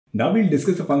Now we'll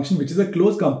discuss a function which is a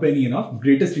close companion of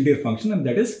greatest integer function, and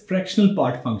that is fractional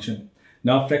part function.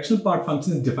 Now fractional part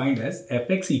function is defined as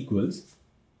fx equals,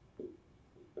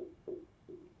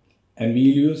 and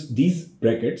we'll use these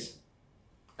brackets,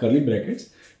 curly brackets,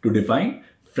 to define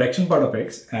fraction part of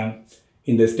x, and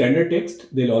in the standard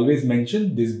text they'll always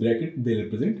mention this bracket, they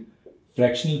represent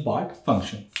fractional part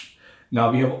function.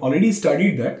 Now we have already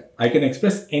studied that I can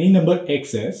express any number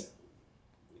x as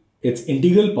its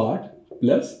integral part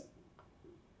plus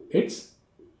its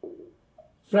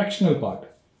fractional part.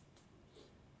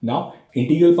 Now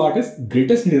integral part is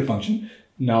greatest integer function.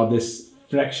 Now this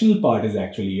fractional part is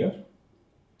actually here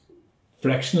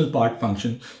fractional part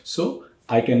function. So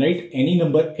I can write any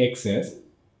number x as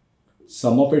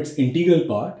sum of its integral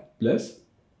part plus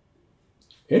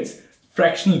its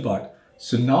fractional part.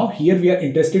 So now here we are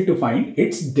interested to find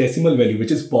its decimal value,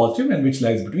 which is positive and which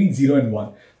lies between 0 and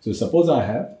 1. So suppose I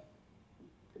have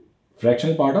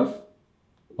fractional part of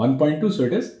 1.2, so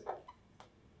it is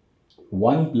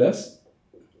 1 plus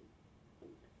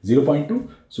 0.2.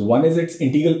 So 1 is its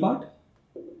integral part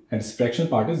and its fractional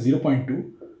part is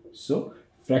 0.2. So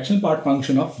fractional part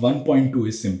function of 1.2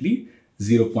 is simply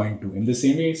 0.2. In the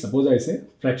same way, suppose I say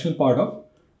fractional part of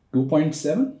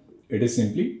 2.7, it is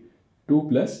simply 2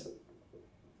 plus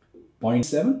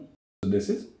 0.7. So this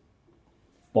is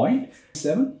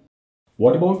 0.7.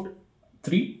 What about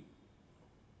 3?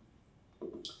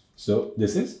 So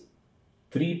this is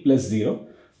 3 plus 0.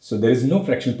 So there is no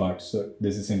fractional part. So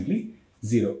this is simply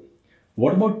 0.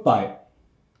 What about pi?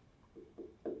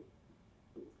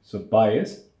 So pi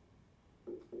is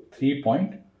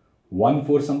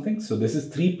 3.14 something. So this is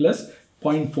 3 plus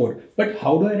 0.4. But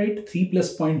how do I write 3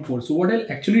 plus 0.4? So what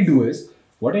I'll actually do is,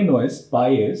 what I know is pi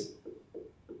is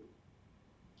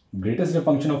greatest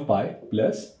function of pi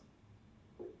plus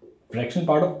fraction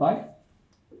part of pi.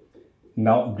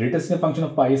 Now greatest function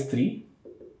of pi is 3.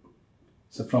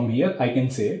 So from here I can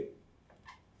say,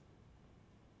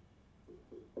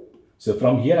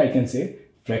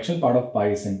 fraction part of pi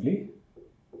is simply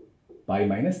pi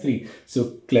minus 3.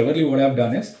 So cleverly what I've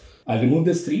done is, I'll remove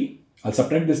this 3, I'll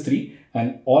subtract this 3,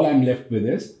 and all I'm left with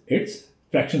is its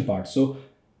fraction part. So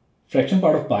fraction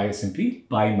part of pi is simply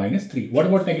pi minus 3. What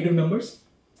about negative numbers?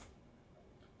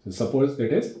 So suppose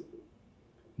it is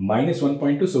minus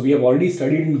 1.2. So we have already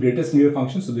studied in greatest integer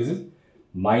function. So this is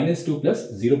minus 2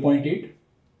 plus 0.8.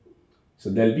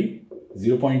 So there'll be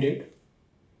 0.8.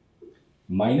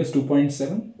 Minus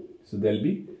 2.7. So there'll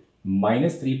be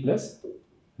minus 3 plus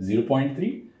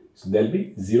 0.3. So there'll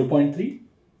be 0.3.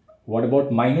 What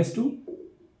about minus 2?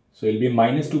 So it'll be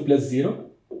minus 2 plus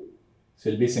 0. So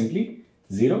it'll be simply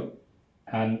 0.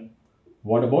 And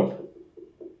what about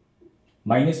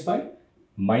minus pi?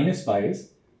 Minus pi is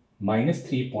minus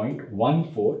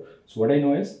 3.14. So what I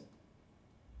know is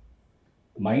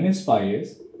minus pi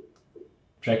is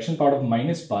fraction part of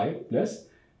minus pi plus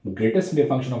greatest integer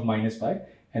function of minus pi,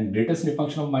 and greatest integer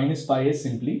function of minus pi is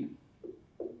simply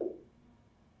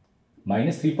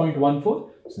minus 3.14.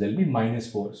 So there will be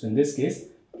minus 4. So in this case,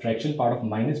 fraction part of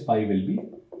minus pi will be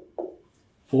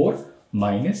 4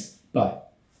 minus pi.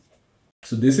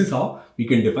 So this is how we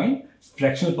can define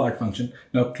fractional part function.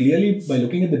 Now clearly by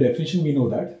looking at the definition, we know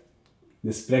that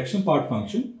this fractional part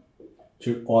function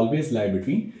should always lie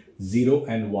between 0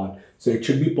 and 1. So it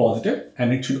should be positive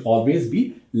and it should always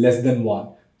be less than 1.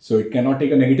 So it cannot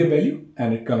take a negative value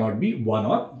and it cannot be 1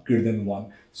 or greater than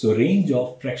 1. So range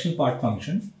of fraction part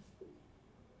function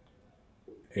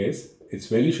is, its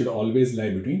value should always lie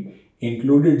between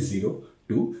included 0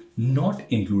 to not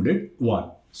included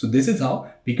 1. So this is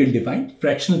how we can define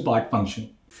fractional part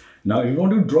function. Now if we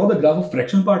want to draw the graph of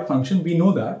fractional part function, we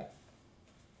know that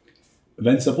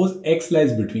when suppose x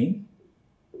lies between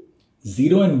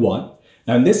 0 and 1,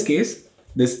 now in this case,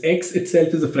 this x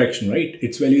itself is a fraction, right?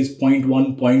 Its value is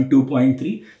 0.1, 0.2,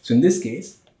 0.3. So in this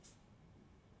case,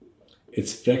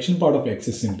 its fraction part of x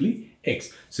is simply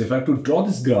x. So if I have to draw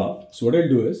this graph, so what I'll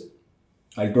do is,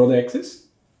 I'll draw the axis.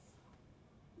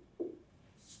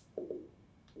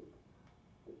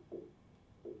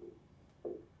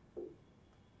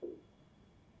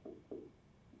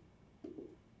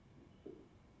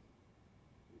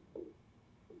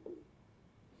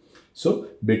 So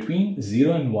between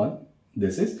 0 and 1,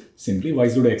 this is simply y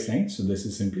is equal to x line. So this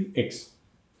is simply x.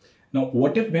 Now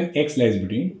what if when x lies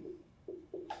between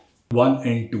 1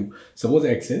 and 2? Suppose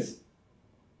x is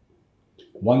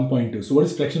 1.2. So what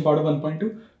is fraction part of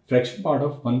 1.2? Fraction part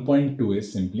of 1.2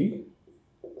 is simply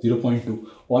 0.2,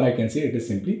 or I can say it is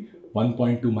simply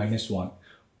 1.2 minus 1.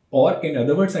 Or in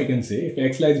other words, I can say if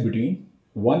x lies between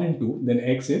 1 and 2, then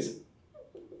x is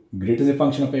greater than a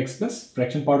function of x plus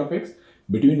fraction part of x,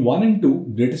 between 1 and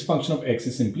 2, greatest function of x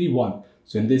is simply 1.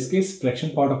 So in this case,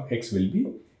 fraction part of x will be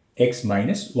x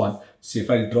minus 1. So if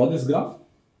I draw this graph,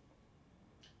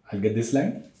 I'll get this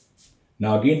line.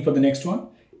 Now again for the next one,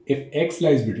 if x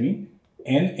lies between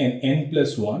n and n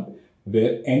plus 1,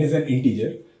 where n is an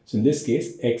integer, so in this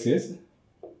case, x is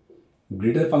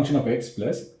greater function of x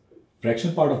plus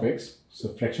fraction part of x. So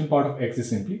fraction part of x is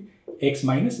simply x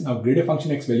minus, now greater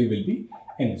function x value will be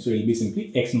n. So it will be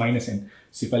simply x minus n.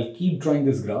 So if I'll keep drawing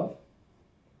this graph,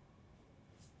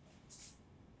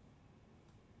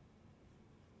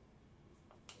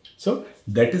 so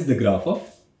that is the graph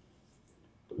of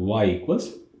y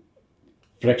equals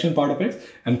fraction part of x.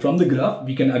 And from the graph,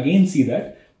 we can again see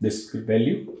that this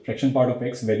value, fraction part of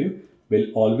x value,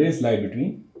 will always lie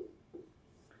between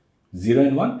 0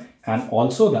 and 1. And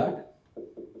also that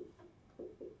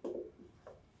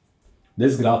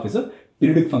this graph is a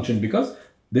periodic function, because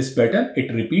this pattern,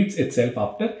 it repeats itself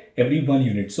after every 1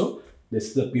 unit. So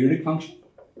this is a periodic function.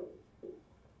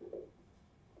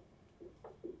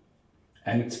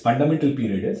 And its fundamental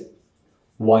period is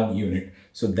 1 unit.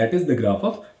 So that is the graph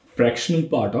of fractional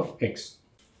part of x.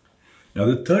 Now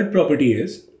the third property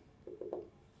is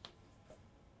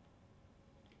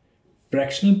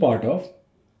fractional part of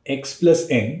x plus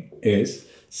n is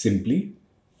simply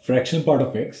fractional part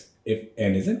of x if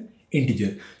n is an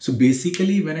integer. So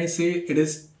basically when I say it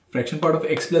is fraction part of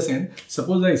x plus n,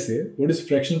 suppose I say what is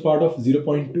fractional part of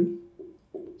 0.2?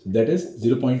 So that is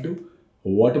 0.2.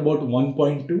 What about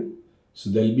 1.2? So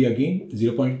there will be again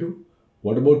 0.2.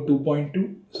 What about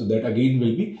 2.2? So that again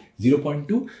will be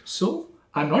 0.2. So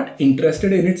I'm not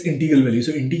interested in its integral value.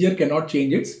 So integer cannot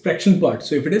change its fractional part.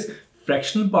 So if it is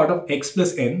fractional part of x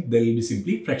plus n, there will be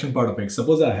simply fractional part of x.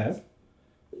 Suppose I have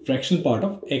fractional part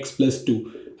of x plus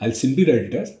 2. I'll simply write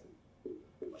it as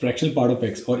fractional part of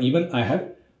x, or even I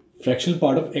have fractional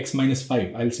part of x minus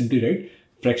 5. I'll simply write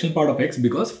fractional part of x,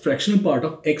 because fractional part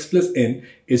of x plus n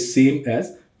is same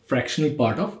as fractional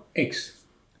part of x.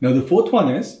 Now the fourth one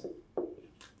is,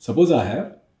 suppose I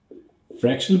have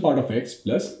fractional part of x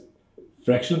plus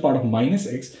fractional part of minus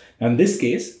x, and in this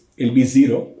case it will be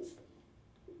 0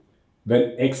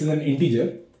 when x is an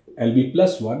integer, and be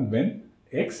plus 1 when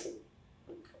x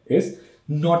is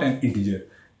not an integer.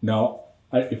 Now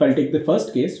if I take the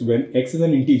first case, when x is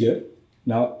an integer,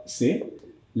 now say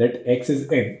let x is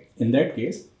n, in that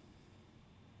case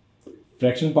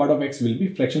fraction part of x will be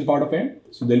fraction part of n,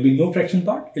 so there will be no fraction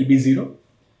part, it will be 0.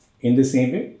 In the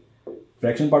same way,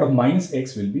 fraction part of minus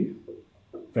x will be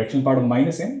fraction part of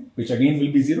minus n, which again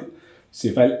will be 0. So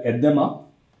if I'll add them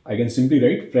up, I can simply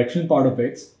write fraction part of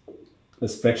x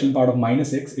plus fraction part of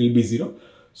minus x will be 0.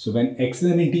 So when x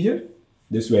is an integer,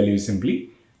 this value is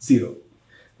simply 0.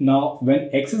 Now when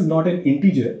x is not an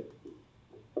integer,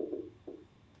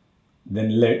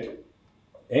 then let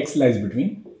x lies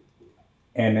between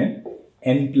n and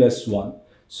n plus 1.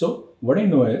 So what I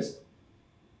know is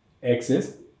x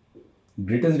is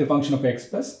greatest integral function of x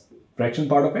plus fraction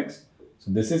part of x.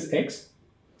 So this is x,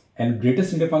 and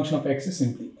greatest integral function of x is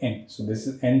simply n. So this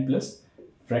is n plus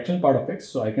fraction part of x.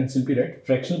 So I can simply write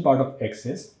fractional part of x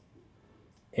is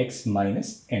x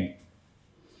minus n.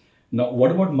 Now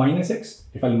what about minus x?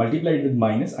 If I'll multiply it with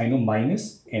minus, I know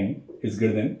minus n is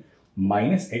greater than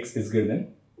minus x is greater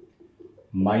than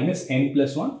minus n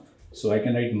plus 1. So I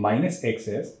can write minus x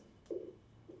as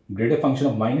greater function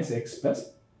of minus x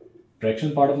plus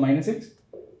fraction part of minus x.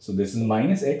 So this is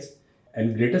minus x,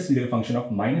 and greatest integral function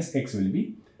of minus x will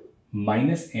be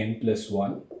minus n plus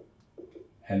 1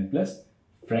 n plus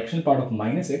fraction part of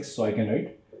minus x. So I can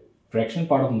write fraction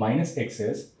part of minus x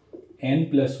as n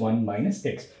plus 1 minus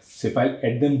x. So if I'll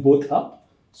add them both up,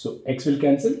 so x will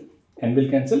cancel, n will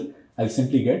cancel, I'll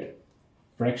simply get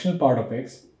fractional part of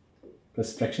x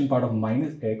plus fraction part of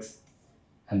minus x,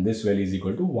 and this value is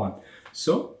equal to 1.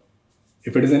 So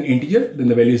if it is an integer, then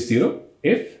the value is 0.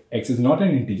 If x is not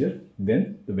an integer,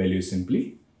 then the value is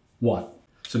simply 1.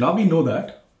 So now we know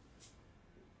that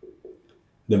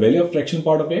the value of fraction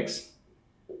part of x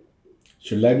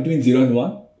should lie between 0 and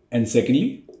 1. And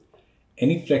secondly,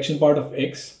 any fraction part of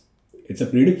x, it's a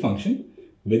periodic function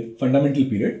with fundamental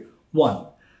period 1.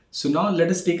 So now let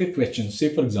us take a question.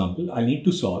 Say for example, I need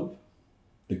to solve.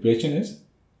 The question is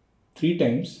 3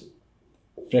 times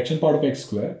fraction part of x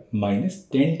square minus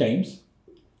 10 times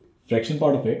fraction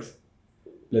part of x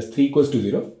plus 3 equals to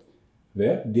 0,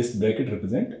 where this bracket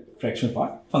represent fraction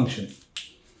part function.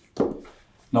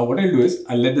 Now what I'll do is,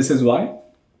 I'll let this as y.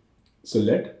 So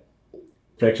let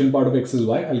fraction part of x is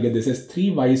y. I'll get this as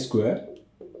 3y square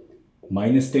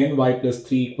minus 10y plus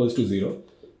 3 equals to 0.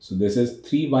 So this is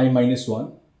 3y minus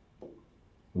 1.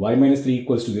 Y minus 3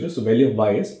 equals to 0. So value of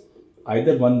y is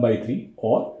either 1 by 3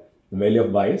 or The value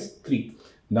of y is 3.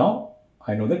 Now,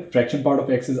 I know that fraction part of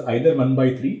x is either 1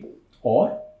 by 3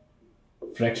 or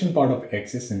fraction part of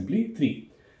x is simply 3.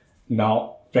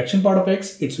 Now, fraction part of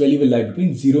x, its value will lie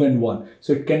between 0 and 1.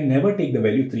 So, it can never take the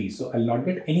value 3. So, I'll not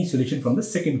get any solution from the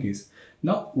second case.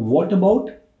 Now, what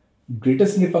about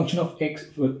greatest single function of x?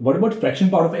 What about fraction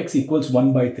part of x equals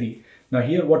 1 by 3? Now,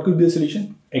 here, what could be the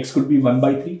solution? X could be 1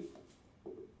 by 3.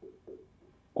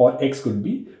 Or x could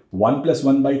be 1 plus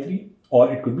 1 by 3.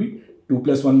 Or it could be 2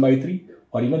 plus 1 by 3.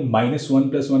 Or even minus 1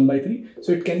 plus 1 by 3.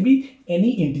 So, it can be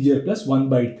any integer plus 1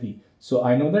 by 3. So,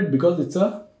 I know that because it's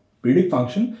a periodic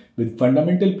function with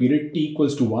fundamental period t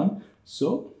equals to 1.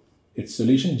 So, its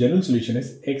solution, general solution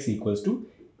is x equals to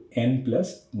n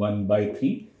plus 1 by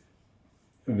 3,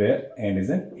 where n is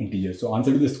an integer. So,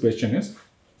 answer to this question is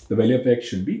the value of x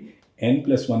should be n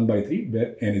plus 1 by 3,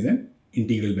 where n is an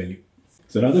integral value.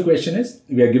 So, now the question is,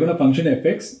 we are given a function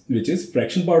fx, which is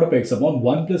fraction part of x upon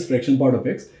 1 plus fraction part of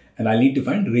x, and I need to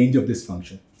find range of this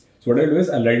function. So, what I'll do is,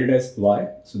 I'll write it as y.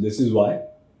 So, this is y.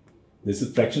 This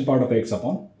is fraction part of x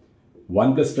upon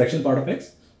 1 plus fraction part of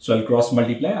x. So, I'll cross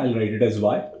multiply. I'll write it as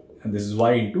y. And this is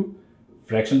y into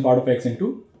fraction part of x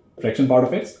into fraction part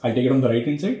of x. I'll take it on the right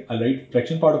hand side. I'll write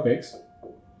fraction part of x.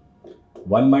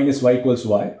 1 minus y equals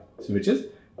y. So, which is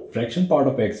fraction part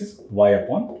of x is y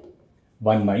upon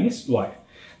 1 minus y.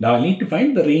 Now, I need to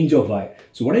find the range of y.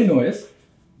 So, what I know is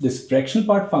this fractional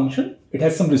part function, it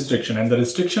has some restriction. And the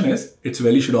restriction is its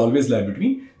value should always lie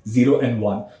between 0 and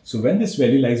 1. So, when this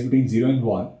value lies between 0 and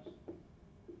 1,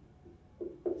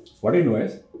 what I know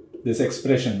is this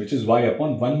expression, which is y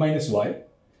upon 1 minus y,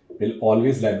 will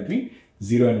always lie between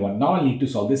 0 and 1. Now, I need to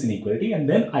solve this inequality and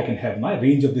then I can have my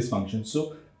range of this function.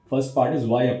 So, first part is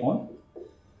y upon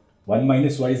 1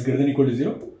 minus y is greater than or equal to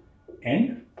 0.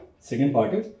 And second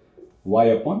part is y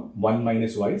upon 1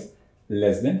 minus y is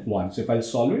less than 1. So, if I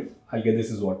solve it, I'll get this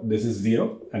is what? This is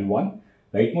 0 and 1.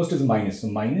 Rightmost is minus. So,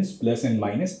 minus, plus and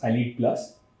minus, I need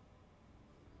plus.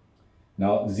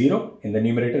 Now, 0 in the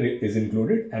numerator is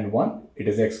included and 1, it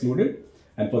is excluded.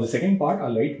 And for the second part,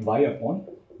 I'll write y upon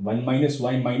 1 minus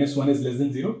y minus 1 is less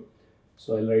than 0.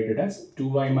 So, I'll write it as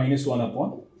 2y minus 1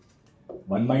 upon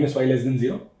 1 minus y less than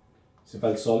 0. So, if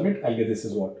I'll solve it, I'll get this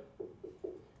is what?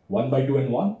 1 by 2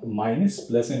 and 1 minus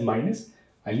plus and minus.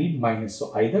 I need minus.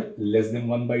 So, either less than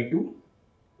 1 by 2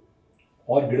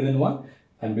 or greater than 1.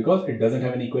 And because it doesn't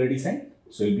have an equality sign,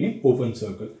 so it will be an open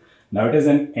circle. Now, it is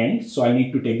an end. So, I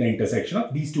need to take the intersection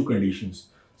of these two conditions.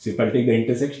 So, if I take the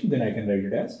intersection, then I can write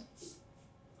it as.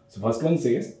 So, first one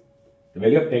says the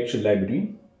value of x should lie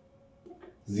between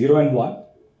 0 and 1.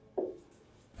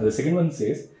 And the second one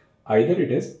says either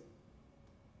it is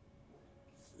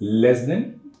less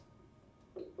than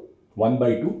 1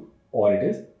 by 2 or it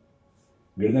is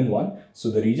greater than 1.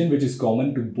 So, the region which is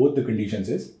common to both the conditions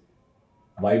is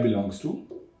y belongs to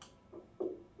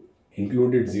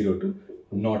included 0 to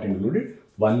not included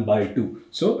 1 by 2.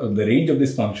 So, the range of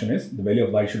this function is the value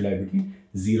of y should lie between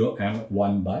 0 and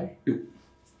 1 by 2.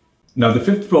 Now, the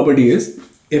fifth property is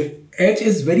if h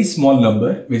is very small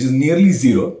number, which is nearly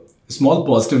 0, a small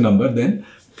positive number, then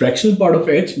fractional part of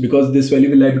h, because this value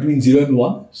will lie between 0 and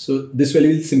 1. So, this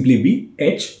value will simply be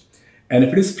h. And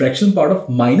if it is fractional part of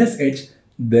minus h,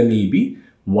 then it will be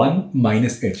 1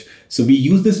 minus h. So, we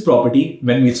use this property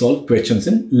when we solve questions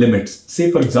in limits.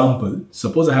 Say, for example,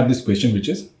 suppose I have this question which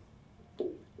is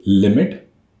limit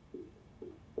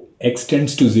x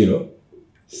tends to 0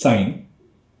 sine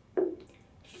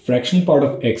fractional part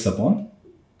of x upon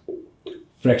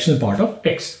fractional part of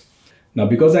x. Now,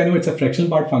 because I know it's a fractional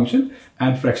part function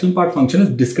and fractional part function is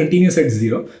discontinuous at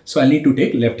 0, so I need to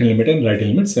take left hand limit and right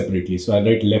hand limit separately. So, I'll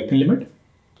write left hand limit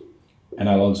and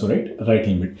I'll also write right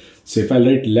hand limit. So, if I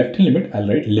write left hand limit, I'll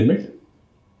write limit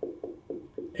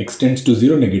x tends to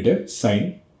 0 negative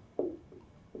sine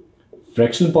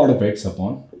fractional part of x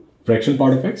upon fractional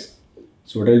part of x.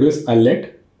 So, what I'll do is I'll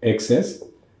let x as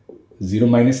 0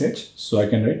 minus h. So, I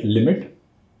can write limit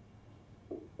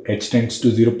h tends to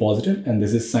 0 positive and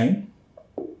this is sine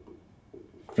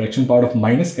fraction part of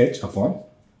minus h upon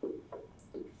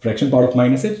fraction part of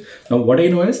minus h. Now, what I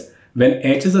know is when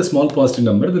h is a small positive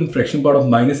number, then fraction part of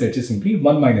minus h is simply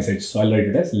 1 minus h. So, I'll write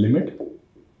it as limit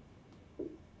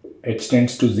h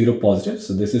tends to 0 positive.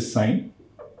 So, this is sine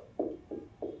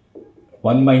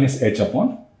 1 minus h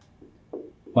upon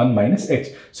 1 minus h.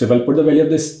 So, if I'll put the value of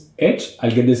this h,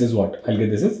 I'll get this is what? I'll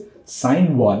get this is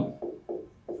sine 1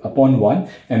 upon 1,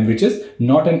 and which is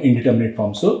not an indeterminate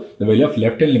form. So, the value of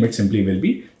left hand limit simply will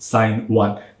be sine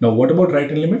 1. Now, what about right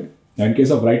hand limit? Now, in case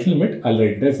of right hand limit, I'll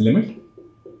write it as limit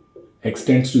x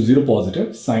tends to 0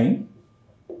 positive sine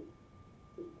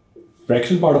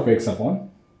fraction part of x upon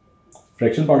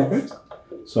fraction part of x.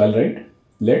 So I'll write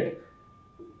let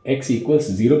x equals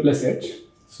 0 plus h.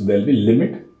 So there will be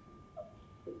limit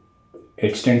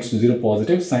h tends to 0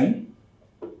 positive sign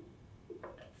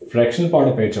fractional part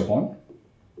of h upon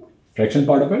fractional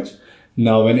part of h.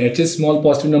 Now when h is small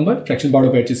positive number, fractional part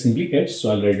of h is simply h.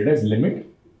 So I'll write it as limit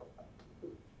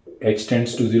h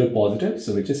tends to 0 positive,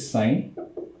 so which is sine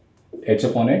h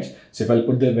upon h. So if I'll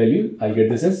put the value, I'll get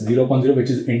this as 0 upon 0, which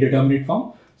is indeterminate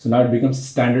form. So now it becomes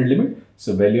standard limit.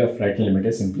 So value of right hand limit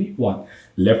is simply 1.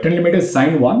 Left hand limit is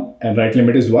sine 1 and right hand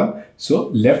limit is 1. So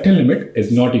left hand limit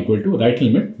is not equal to right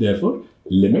hand limit. Therefore,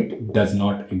 limit does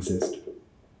not exist.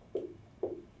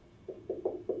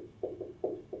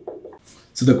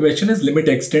 So the question is limit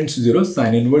x tends to 0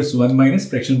 sine inverse 1 minus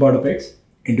fractional part of x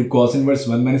into cos inverse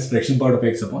 1 minus fractional part of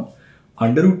x upon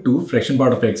under root 2 fractional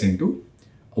part of x into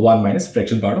 1 minus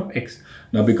fractional part of x.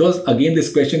 Now because again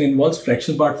this question involves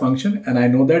fractional part function and I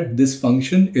know that this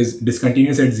function is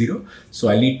discontinuous at 0. So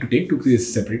I need to take two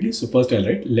cases separately. So first I'll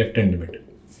write left hand limit.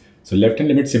 So left hand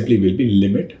limit simply will be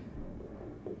limit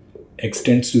x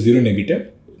tends to 0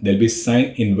 negative. There will be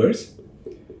sine inverse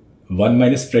 1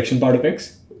 minus fractional part of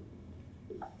x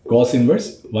cos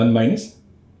inverse 1 minus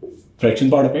fraction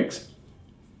part of x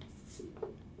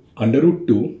under root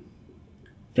 2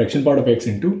 fraction part of x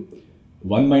into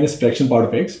 1 minus fraction part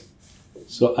of x.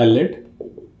 So I'll let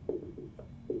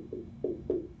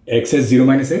x as 0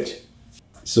 minus h.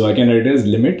 So I can write it as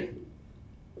limit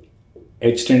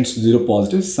h tends to 0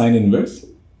 positive sine inverse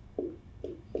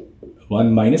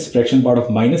 1 minus fraction part of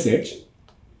minus h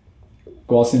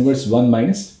cos inverse 1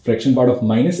 minus fraction part of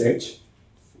minus h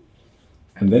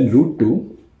and then root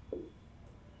 2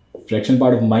 fraction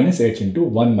part of minus h into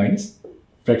 1 minus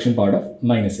fraction part of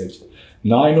minus h.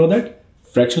 Now I know that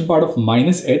fraction part of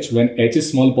minus h when h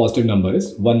is small positive number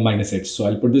is 1 minus h. So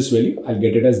I'll put this value, I'll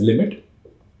get it as limit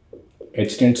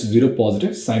h tends to 0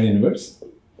 positive sine inverse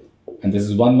and this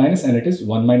is 1 minus and it is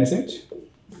 1 minus h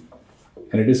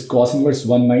and it is cos inverse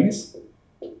 1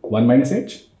 minus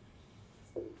h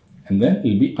and then it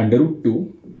will be under root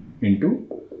 2 into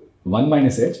 1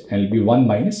 minus h and it will be 1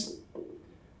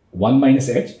 minus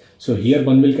h. So here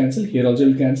 1 will cancel, here also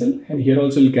will cancel and here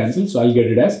also will cancel. So I'll get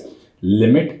it as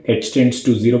limit h tends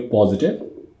to 0 positive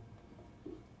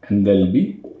and there will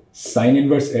be sine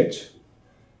inverse h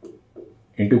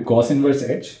into cos inverse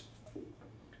h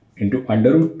into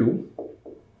under root 2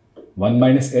 1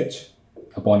 minus h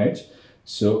upon h.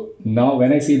 So now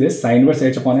when I see this sine inverse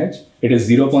h upon h, it is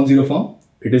 0 upon 0 form.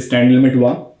 It is standard limit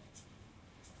 1.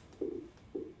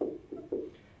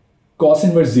 Cos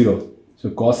inverse 0. So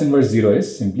cos inverse 0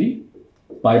 is simply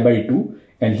pi by 2.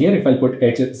 And here if I put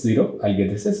h at 0, I'll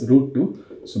get this as root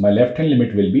 2. So my left hand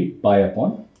limit will be pi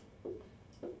upon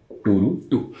 2 root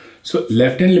 2. So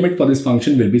left hand limit for this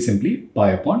function will be simply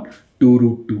pi upon 2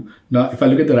 root 2. Now if I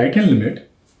look at the right hand limit,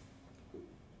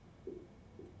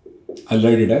 I'll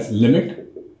write it as limit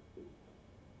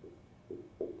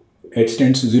h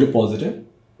tends to 0 positive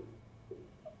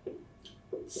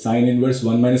sine inverse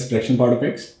 1 minus fraction part of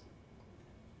x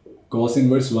cos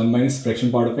inverse 1 minus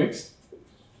fraction part of x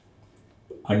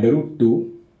under root 2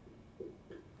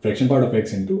 fraction part of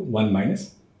x into 1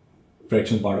 minus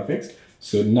fraction part of x.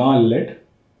 So now I'll let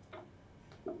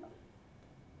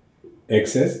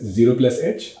x as 0 plus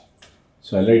h.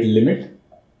 So I'll write limit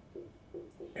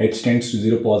h tends to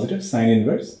 0 positive sine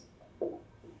inverse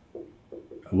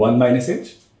 1 minus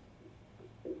h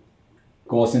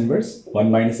cos inverse 1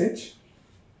 minus h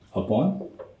upon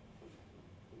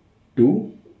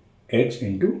 2h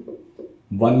into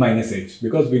 1 minus h,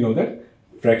 because we know that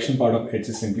fraction part of h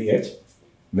is simply h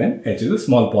when h is a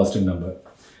small positive number.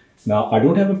 Now I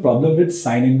don't have a problem with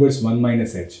sine inverse 1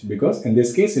 minus h because in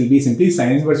this case it will be simply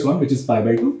sine inverse 1 which is pi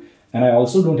by 2, and I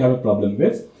also don't have a problem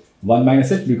with 1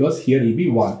 minus h because here it will be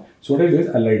 1. So what I'll do is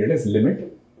I'll write it as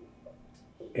limit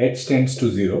h tends to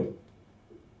 0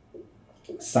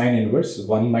 sine inverse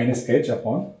 1 minus h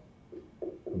upon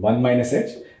 1 minus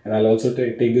h, and I'll also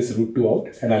take this root 2 out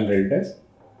and I'll write it as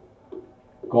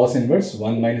cos inverse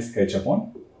 1 minus h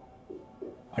upon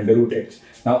under root h.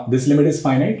 Now this limit is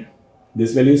finite,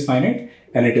 this value is finite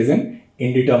and it is an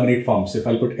indeterminate form. So if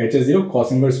I'll put h as 0,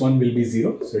 cos inverse 1 will be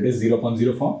 0. So it is 0 upon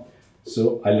 0 form.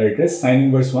 So I'll write it as sine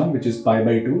inverse 1 which is pi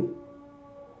by 2.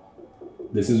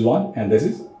 This is 1 and this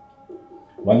is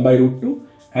 1 by root 2,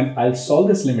 and I'll solve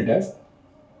this limit as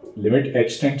limit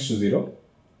h tends to 0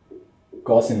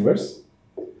 cos inverse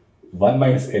 1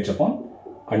 minus h upon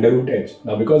under root h.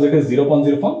 Now because it is 0 upon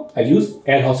 0 form, I'll use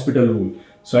L hospital rule.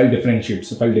 So I'll differentiate.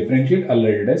 So if I'll differentiate, I'll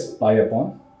write it as pi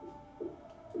upon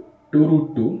 2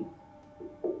 root 2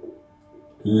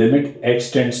 limit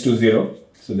h tends to 0.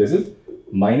 So this is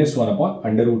minus 1 upon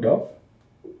under root of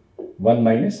 1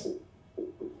 minus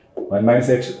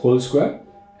h whole square,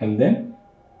 and then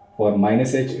for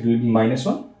minus h it will be minus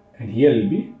 1, and here it will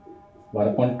be 1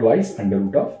 upon twice under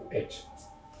root of h.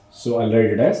 So I'll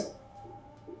write it as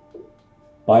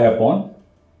pi upon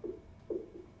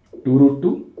 2 root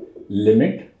 2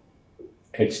 limit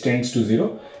h tends to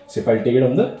 0. So if I'll take it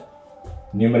on the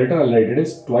numerator, I'll write it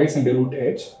as twice under root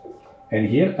h, and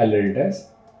here I'll write it as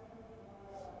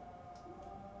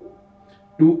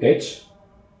 2h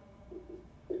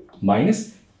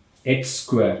minus h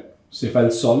square. So if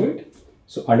I'll solve it,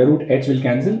 so under root h will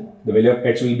cancel, the value of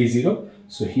h will be 0.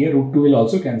 So here root 2 will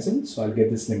also cancel, so I'll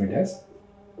get this limit as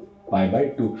pi by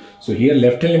 2. So here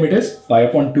left hand limit is pi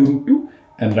upon 2 root 2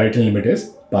 and right hand limit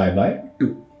is pi by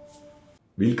 2.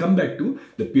 We'll come back to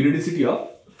the periodicity of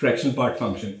fractional part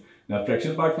function. Now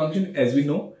fractional part function, as we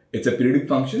know, it's a periodic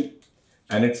function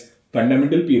and its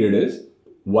fundamental period is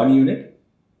 1 unit.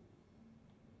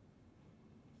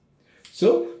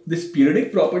 So this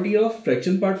periodic property of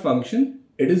fractional part function,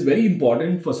 it is very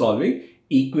important for solving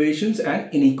equations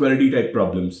and inequality type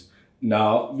problems.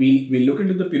 Now we'll look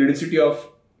into the periodicity of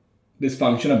this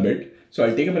function a bit. So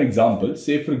I'll take up an example.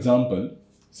 Say for example,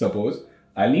 suppose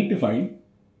I need to find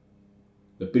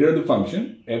the period of the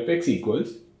function fx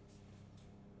equals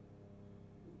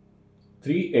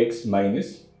 3x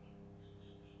minus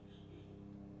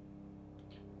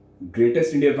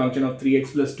greatest integral function of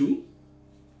 3x plus 2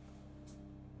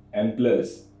 and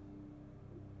plus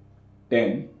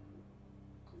 10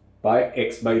 pi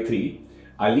x by 3.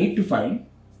 I'll need to find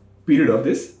period of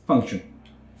this function.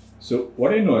 So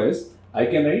what I know is I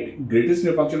can write greatest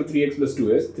integral function of 3x plus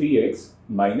 2 as 3x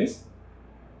minus,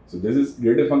 so this is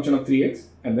greatest function of 3x,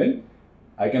 and then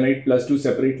I can write plus 2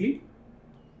 separately,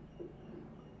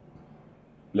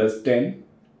 plus 10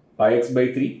 pi x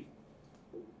by 3.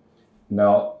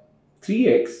 Now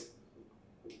 3x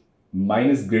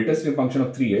minus greatest integral function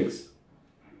of 3x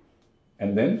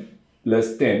and then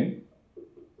plus 10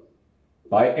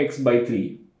 pi x by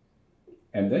 3,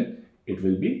 and then it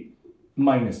will be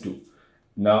minus 2.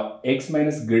 Now x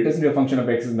minus greatest integral function of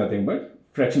x is nothing but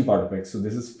fraction part of x. So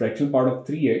this is fraction part of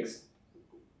 3x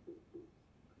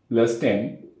plus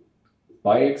 10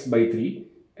 pi x by 3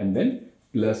 and then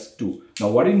plus 2. Now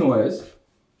what I know is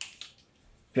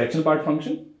fractional part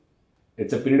function,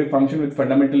 it's a periodic function with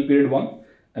fundamental period 1,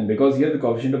 and because here the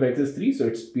coefficient of x is 3, so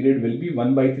its period will be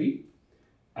 1 by 3,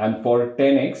 and for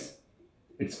 10x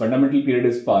its fundamental period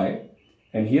is pi,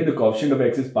 and here the coefficient of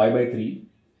x is pi by 3.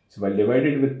 So if I divide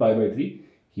it with pi by 3,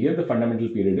 here the fundamental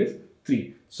period is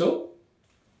 3. So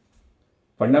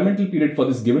fundamental period for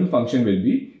this given function will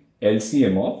be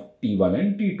LCM of t1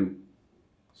 and t2.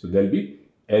 So there will be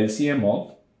LCM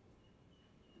of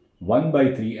 1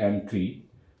 by 3 and 3,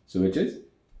 so which is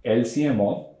LCM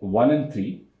of 1 and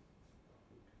 3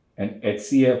 and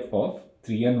HCF of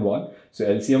 3 and 1. So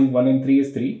LCM 1 and 3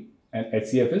 is 3 and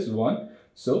HCF is 1.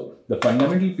 So the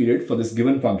fundamental period for this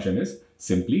given function is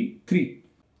simply 3.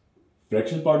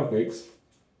 Fractional part of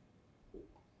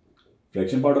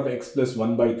x plus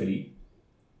 1 by 3,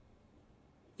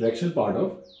 fractional part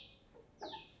of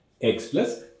x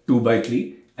plus 2 by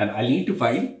 3, and I need to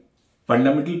find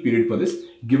fundamental period for this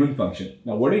given function.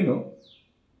 Now what do I know?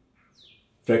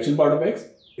 Fraction part of x,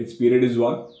 its period is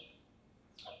 1.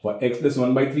 For x plus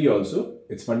 1 by 3 also,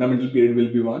 its fundamental period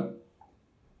will be 1.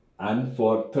 And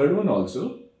for third one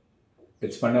also,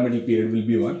 its fundamental period will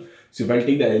be 1. So if I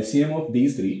take the LCM of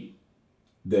these three,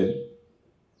 then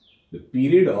the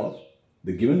period of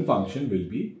the given function will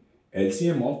be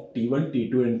LCM of t1,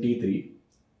 t2 and t3.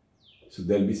 So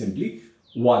there will be simply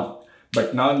 1.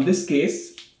 But now in this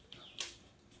case,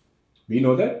 we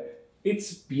know that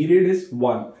its period is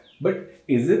 1. But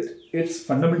is it its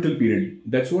fundamental period?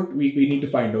 That's what we need to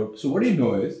find out. So what I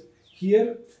know is,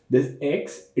 here this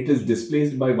x, it is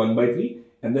displaced by 1 by 3,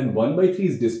 and then 1 by 3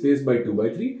 is displaced by 2 by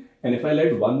 3. And if I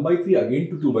add 1 by 3 again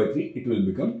to 2 by 3, it will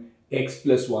become x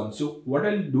plus 1. So what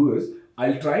I'll do is,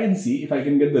 I'll try and see if I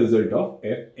can get the result of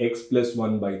fx plus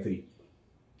 1 by 3.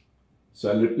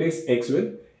 So I'll replace x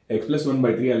with x plus 1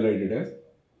 by 3. I'll write it as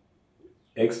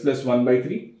x plus 1 by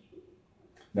 3.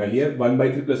 Now here 1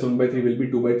 by 3 plus 1 by 3 will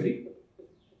be 2 by 3.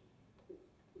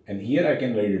 And here I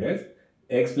can write it as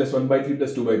x plus 1 by 3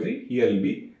 plus 2 by 3. Here will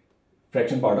be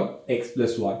fraction part of x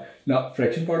plus 1. Now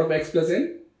fraction part of x plus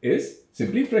n is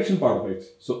simply fraction part of x.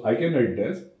 So I can write it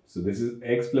as, so this is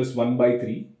x plus 1 by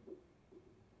 3.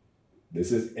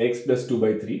 This is x plus 2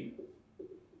 by 3.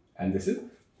 And this is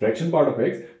fraction part of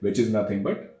x, which is nothing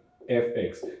but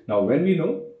fx. Now when we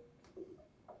know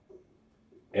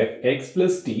fx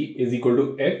plus t is equal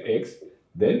to fx,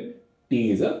 then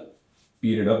t is a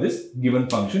period of this given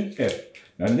function f.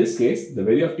 Now in this case, the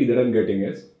value of t that I'm getting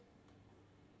is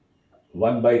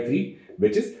 1 by 3,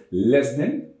 which is less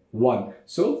than 1.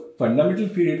 So fundamental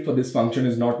period for this function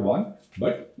is not 1,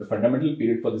 but the fundamental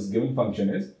period for this given function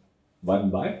is 1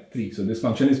 by 3. So this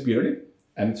function is periodic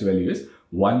and its value is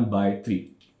 1 by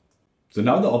 3. So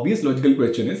now the obvious logical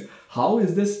question is, how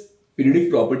is this periodic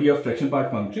property of fraction part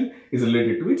function is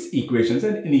related to its equations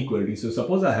and inequalities? So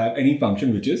suppose I have any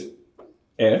function which is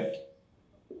f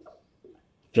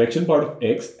fraction part of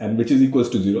x and which is equals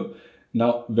to 0.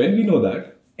 Now when we know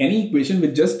that any equation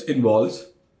which just involves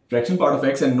fraction part of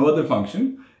x and no other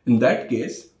function, in that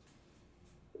case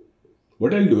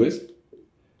what I'll do is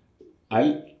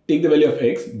I'll take the value of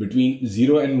x between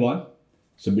 0 and 1.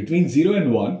 So between 0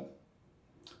 and 1,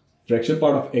 fraction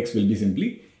part of x will be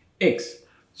simply x.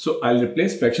 So I'll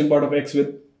replace fraction part of x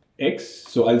with x.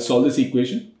 So I'll solve this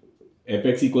equation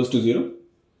fx equals to 0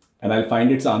 and I'll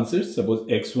find its answers. Suppose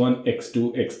x1,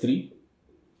 x2, x3.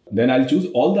 Then I'll choose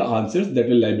all the answers that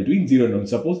will lie between 0 and 1.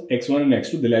 Suppose x1 and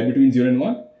x2, they lie between 0 and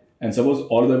 1. And suppose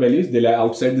all the values, they lie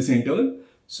outside this interval.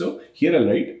 So here I'll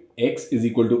write x is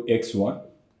equal to x1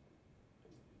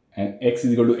 and x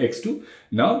is equal to x2.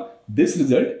 Now this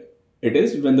result, it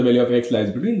is when the value of x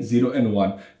lies between 0 and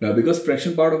 1. Now because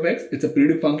fraction part of x, it's a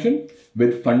periodic function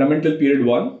with fundamental period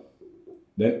 1,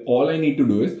 then all I need to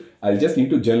do is, I'll just need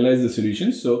to generalize the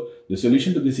solution. So the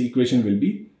solution to this equation will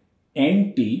be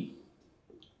nt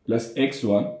plus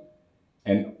x1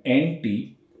 and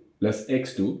nt plus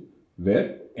x2,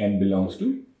 where n belongs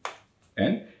to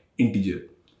an integer.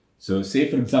 So say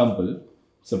for example,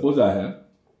 suppose I have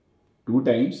 2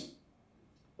 times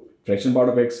fraction part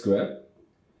of x square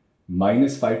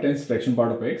minus 5 times fraction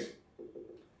part of x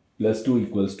plus 2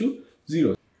 equals to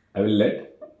 0. I will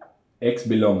let x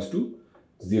belongs to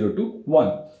 0 to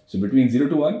 1. So between 0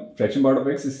 to 1, fraction part of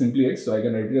x is simply x. So I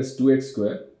can write it as 2x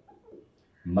square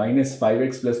minus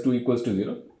 5x plus 2 equals to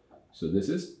 0. So this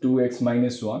is 2x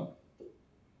minus 1.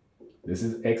 This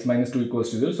is x minus 2 equals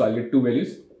to 0. So I'll get two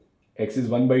values. X is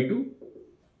 1 by 2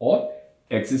 or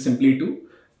x is simply 2.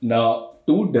 Now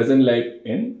 2 doesn't lie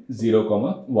in 0,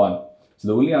 1. So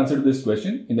the only answer to this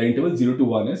question in the interval 0 to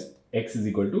 1 is x is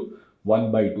equal to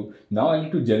 1 by 2. Now I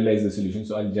need to generalize the solution.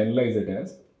 So I'll generalize it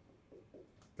as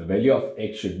the value of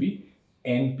x should be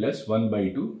n plus 1 by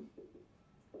 2,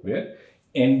 where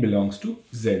n belongs to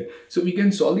z. So we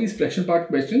can solve these fraction part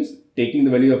questions taking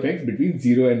the value of x between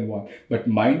 0 and 1. But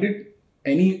mind it,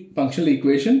 any functional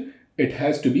equation, it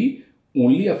has to be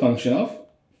only a function of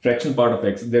fraction part of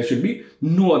x. There should be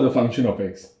no other function of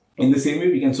x. In the same way,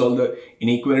 we can solve the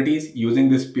inequalities using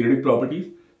this periodic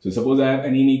properties. So suppose I have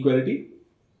an inequality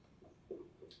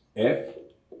f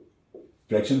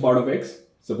fraction part of x,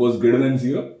 suppose greater than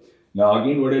 0. Now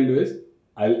again what I'll do is,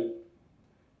 I'll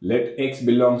let x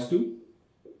belongs to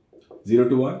 0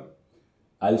 to 1.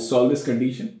 I'll solve this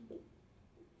condition.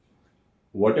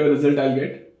 Whatever result I'll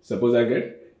get, suppose I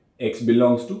get x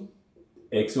belongs to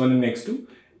x1 and x2,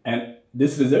 and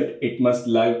this result, it must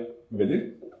lie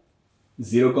within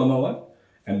 0, 1,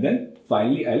 and then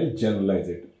finally I'll generalize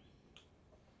it.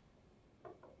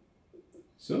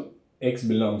 So x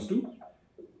belongs to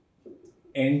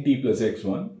nt plus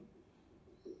x1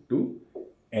 to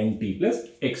nt plus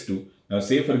x2. Now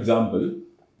say for example,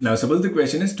 now suppose the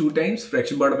question is 2 times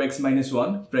fraction part of x minus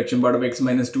 1, fraction part of x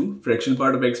minus 2, fraction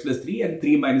part of x plus 3 and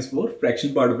 3 minus 4,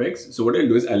 fraction part of x. So what I'll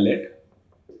do is I'll let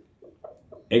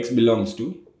x belongs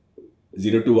to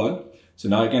 0 to 1. So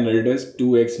now I can write it as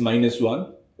 2x minus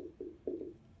 1,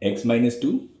 x minus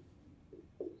 2,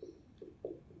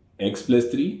 x plus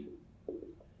 3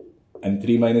 and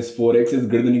 3 minus 4x is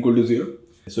greater than or equal to 0.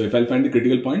 So if I'll find the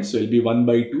critical points, so it'll be 1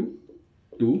 by 2,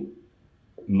 2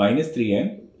 minus 3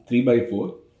 and 3 by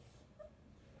 4.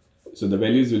 So the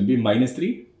values will be minus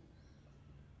 3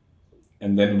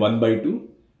 and then 1 by 2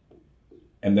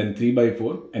 and then 3 by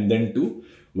 4 and then 2.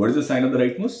 What is the sign of the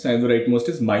rightmost? Sign of the rightmost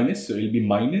is minus. So it will be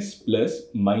minus, plus,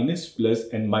 minus, plus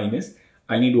and minus.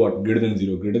 I need what? Greater than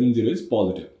 0. Greater than 0 is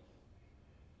positive.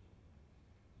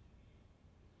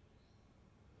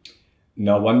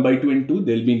 Now 1 by 2 and 2,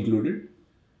 they will be included.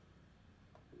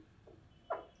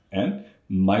 And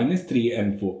minus 3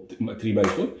 and 4, 3 by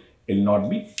 4 will not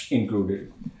be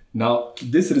included. Now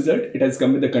this result, it has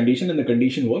come with a condition, and the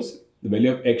condition was the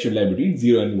value of x should lie between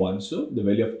 0 and 1. So the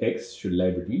value of x should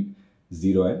lie between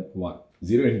 0 and 1.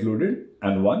 0 included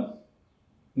and 1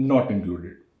 not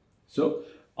included. So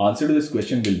answer to this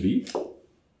question will be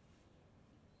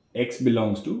x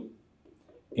belongs to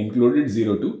included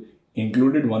 0 to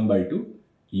included 1 by 2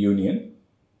 union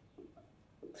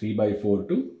 3 by 4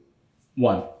 to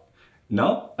 1.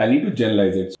 Now I need to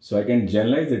generalize it. So I can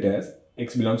generalize it as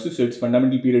x belongs to, so its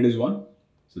fundamental period is 1.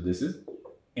 So this is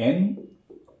n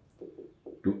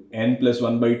to n plus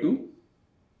 1 by 2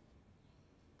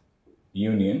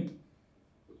 union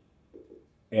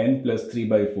n plus 3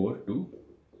 by 4 to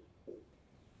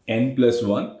n plus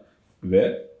 1,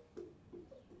 where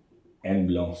n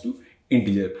belongs to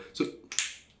integer.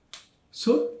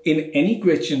 So in any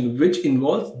question which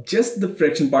involves just the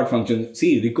fraction part function,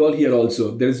 see, recall here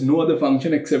also, there is no other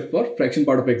function except for fraction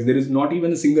part of x. There is not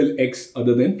even a single x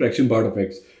other than fraction part of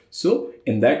x. So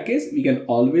in that case, we can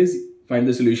always find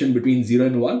the solution between 0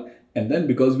 and 1. And then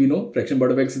because we know fraction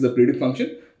part of x is a primitive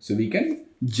function, so we can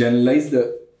generalize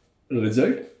the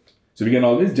result. So we can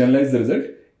always generalize the result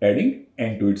adding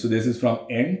n to it. So this is from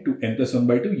n to n plus 1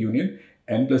 by 2 union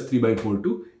n plus 3 by 4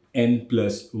 to n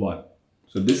plus 1.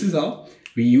 So this is how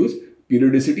we use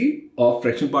periodicity of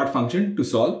fraction part function to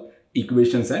solve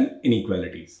equations and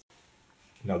inequalities.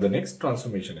 Now the next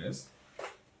transformation is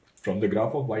from the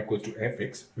graph of y equals to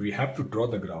fx, we have to draw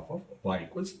the graph of y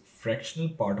equals fractional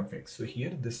part of x. So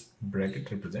here this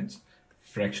bracket represents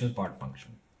fractional part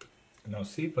function. Now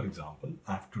say for example,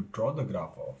 I have to draw the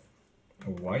graph of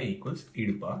y equals e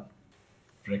to the power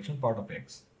fractional part of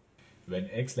x when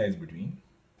x lies between,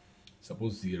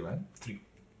 suppose 0 and 3.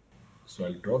 So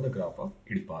I'll draw the graph of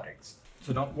e to the power x.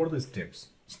 So now what are the steps?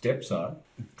 Steps are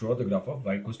draw the graph of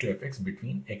y equals to fx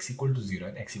between x equal to 0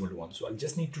 and x equal to 1. So I'll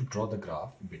just need to draw the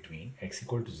graph between x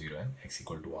equal to 0 and x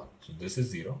equal to 1. So this is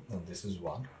 0 and this is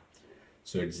 1.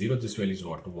 So at 0 this value is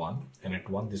what? 1, and at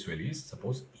 1 this value is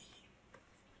suppose e.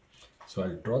 So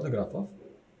I'll draw the graph of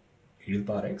e to the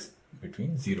power x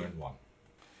between 0 and 1.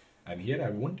 And here I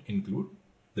won't include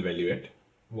the value at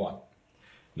 1.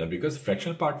 Now because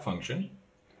fractional part function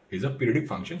is a periodic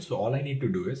function, so all I need to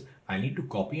do is I need to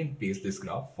copy and paste this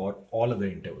graph for all other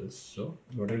intervals. So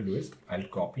what I'll do is I'll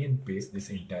copy and paste this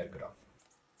entire graph.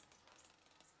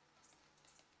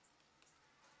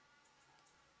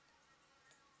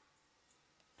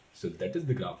 So that is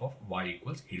the graph of y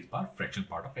equals e to the power fraction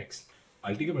part of x.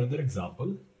 I'll take up another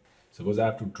example. Suppose I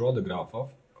have to draw the graph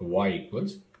of y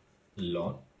equals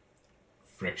ln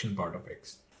fraction part of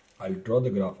x. I'll draw the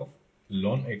graph of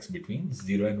ln x between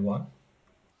 0 and 1.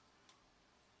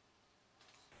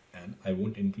 And I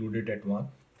won't include it at 1.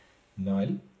 Now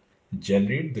I'll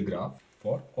generate the graph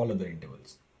for all other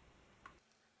intervals.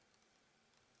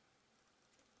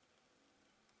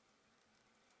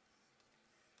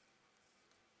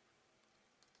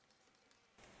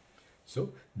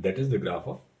 So that is the graph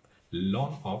of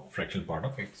ln of fractional part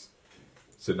of x.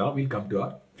 So now we'll come to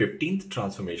our 15th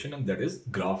transformation, and that is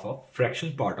graph of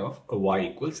fractional part of y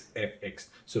equals fx.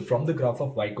 So from the graph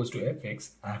of y equals to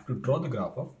fx, I have to draw the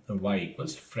graph of y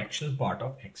equals fractional part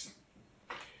of x.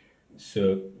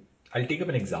 So I'll take up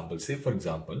an example. Say for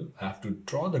example, I have to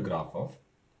draw the graph of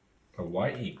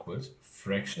y equals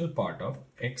fractional part of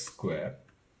x square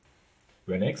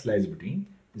when x lies between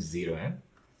 0 and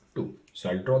 2. So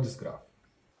I'll draw this graph.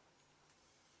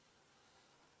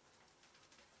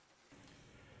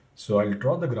 So I'll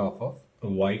draw the graph of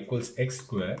y equals x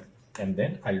square, and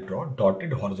then I'll draw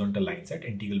dotted horizontal lines at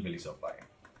integral values of y.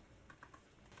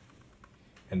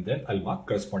 And then I'll mark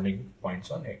corresponding points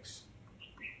on x.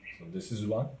 So this is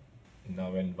 1.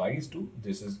 Now when y is 2,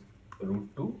 this is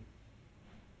root 2.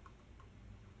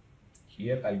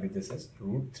 Here I'll get this as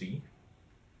root 3.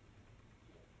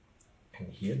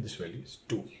 And here this value is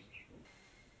 2.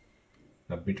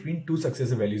 Now between two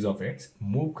successive values of x,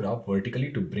 move graph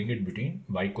vertically to bring it between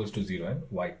y equals to 0 and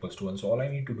y equals to 1. So all I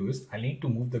need to do is I need to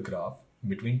move the graph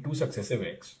between two successive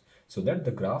x so that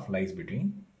the graph lies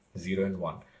between 0 and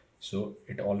 1. So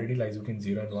it already lies between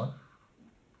 0 and 1.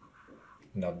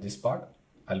 Now this part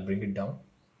I'll bring it down.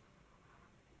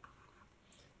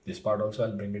 This part also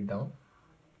I'll bring it down.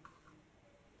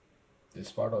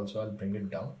 This part also I'll bring it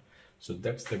down. So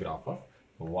that's the graph of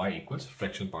y equals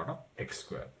fractional part of x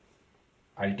square.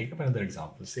 I'll take up another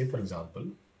example. Say for example,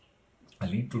 I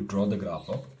need to draw the graph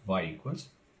of y equals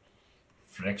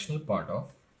fractional part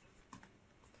of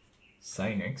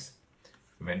sine x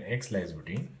when x lies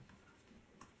between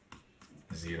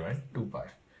 0 and 2 pi.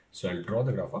 So I'll draw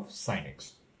the graph of sine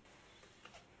x.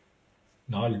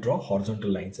 Now I'll draw horizontal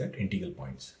lines at integral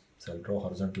points. So I'll draw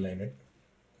horizontal line at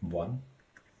 1,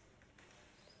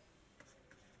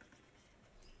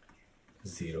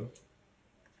 0,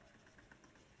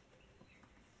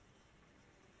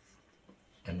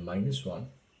 and minus 1.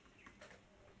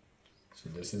 So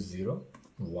this is 0,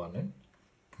 1 and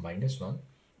minus 1,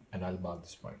 and I'll mark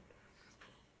this point.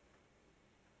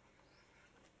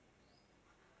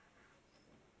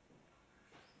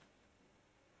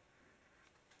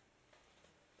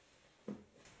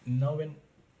 Now when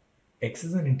x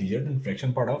is an integer, then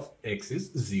fraction part of x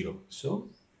is 0. So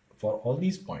for all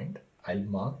these points, I'll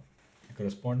mark the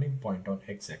corresponding point on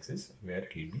x-axis where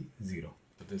it will be 0.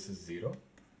 So this is 0,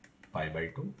 pi by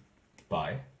 2,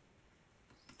 pi,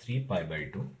 3 pi by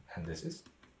 2, and this is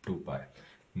 2 pi.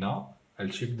 Now I'll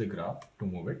shift the graph to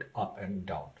move it up and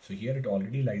down. So here it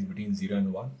already lies between 0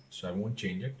 and 1, so I won't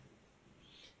change it.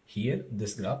 Here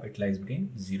this graph, it lies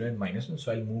between 0 and -1,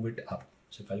 so I'll move it up.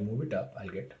 So if I'll move it up, I'll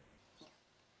get.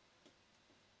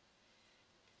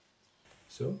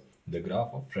 So the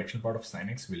graph of fractional part of sin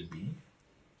x will be,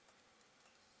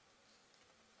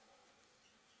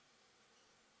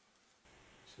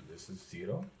 so this is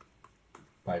 0,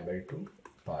 pi by 2,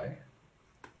 pi,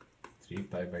 3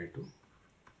 pi by 2,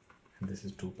 and this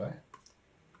is 2 pi,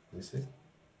 this is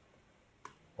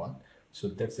 1. So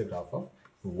that's the graph of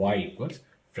y equals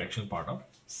fractional part of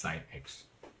sin x.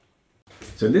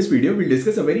 So in this video, we'll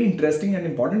discuss a very interesting and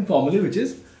important formula, which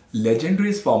is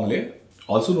Legendre's formula,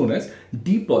 also known as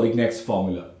de Broglie's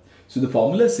formula. So the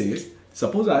formula says,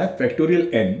 suppose I have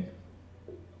factorial n,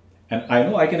 and I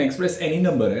know I can express any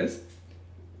number as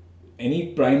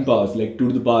any prime powers like 2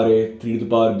 to the power a, 3 to the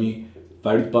power b,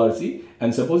 5 to the power c,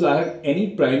 and suppose I have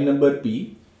any prime number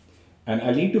p, and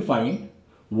I need to find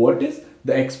what is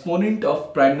the exponent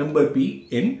of prime number p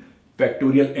in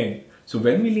factorial n. So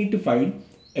when we need to find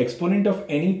exponent of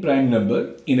any prime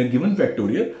number in a given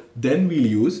factorial, then we'll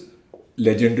use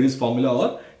Legendre's formula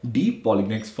or de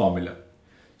Broglie's formula.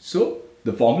 So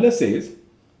the formula says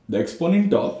the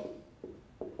exponent of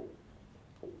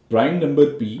prime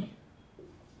number p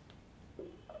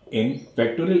in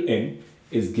factorial n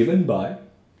is given by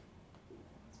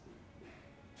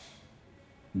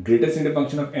greatest integral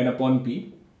function of n upon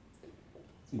p,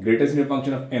 greatest integral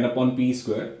function of n upon p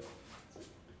square,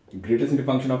 greatest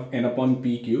integral function of n upon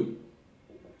p cube,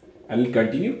 and we'll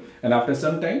continue, and after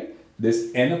some time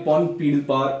this n upon p to the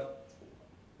power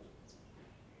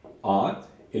r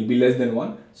will be less than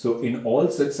 1. So in all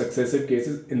such successive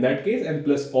cases, in that case and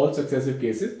plus all successive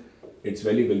cases, its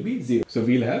value will be 0. So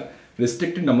we'll have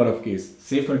restricted number of cases.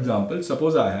 Say for example,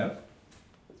 suppose I have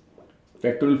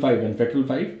factorial 5, and factorial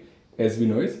 5 as we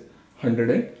know is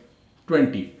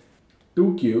 120.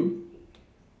 2 cube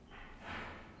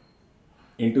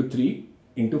into 3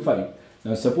 into 5.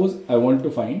 Now suppose I want to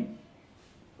find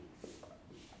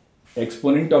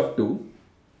exponent of 2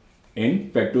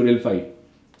 in factorial 5.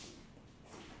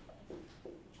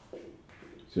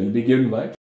 So it will be given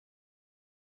by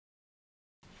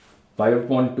 5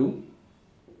 upon 2,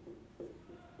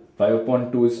 5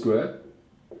 upon 2 square,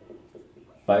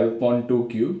 5 upon 2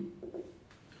 cube.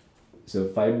 So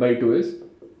 5 by 2 is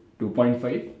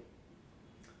 2.5,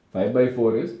 5 by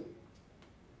 4 is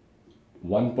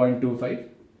 1.25,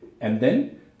 and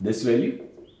then this value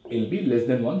will be less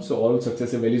than 1, so all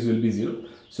successive values will be 0.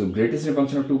 So greatest integral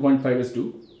function of 2.5 is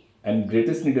 2 and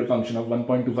greatest integral function of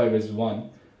 1.25 is 1.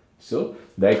 So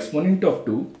the exponent of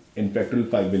 2 in factorial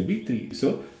 5 will be 3.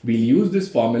 So we'll use this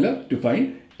formula to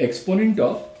find exponent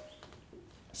of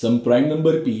some prime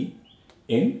number p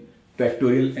in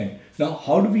factorial n. Now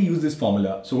how do we use this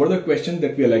formula? So what are the questions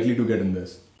that we are likely to get in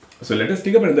this? So let us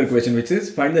take up another question, which is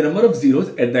find the number of zeros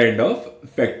at the end of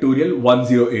factorial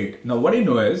 108. Now what I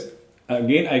know is,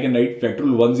 again I can write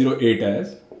factorial 108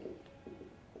 as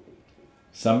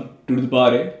sum 2 to the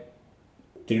power a,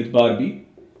 3 to the power b,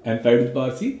 and 5 to the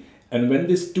power c. And when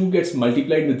this 2 gets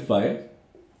multiplied with 5,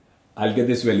 I'll get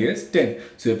this value as 10.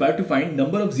 So if I have to find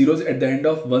number of zeros at the end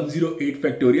of 108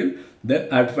 factorial, then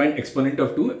I have to find exponent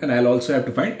of 2, and I'll also have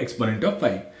to find exponent of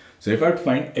 5. So if I have to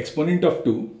find exponent of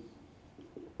 2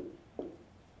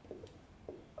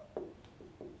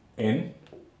 in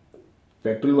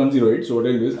factorial 108, so what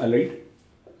I'll do is I'll write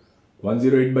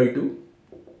 108 by 2,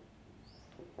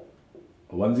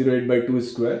 108 by 2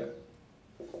 square,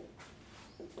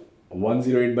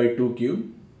 108 by 2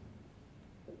 cube,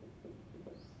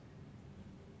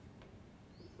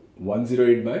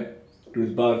 108 by 2 to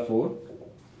the power 4,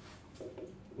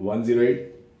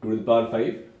 108 2 to the power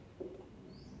 5,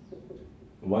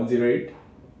 108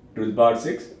 2 to the power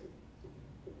 6,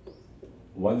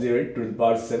 108 2 to the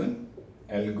power 7,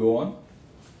 and go on.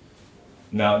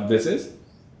 Now this is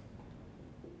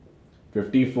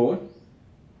 54,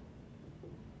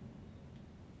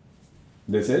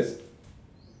 this is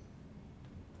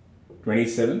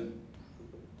 27,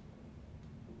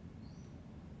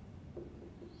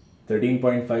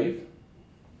 13.5,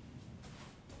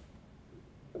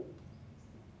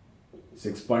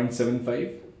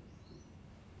 6.75,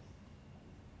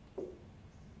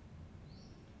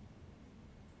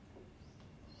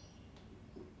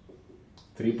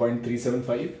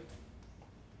 3.375,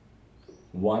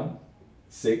 1,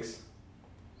 6,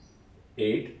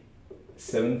 8,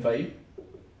 7, 5,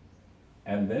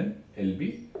 and then it'll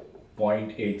be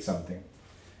 0.8 something.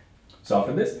 So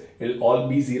after this, it'll all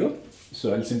be 0.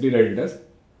 So I'll simply write it as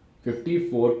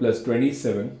 54 plus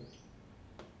 27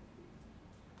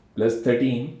 plus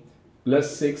 13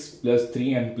 plus 6 plus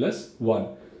 3 and plus 1.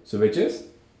 So which is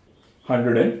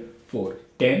 104.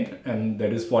 10 and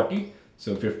that is 40.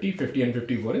 So 50, 50 and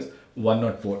 54 is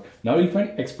 104. Now we'll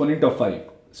find exponent of 5.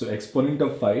 So exponent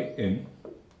of 5 in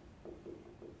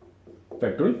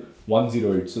factorial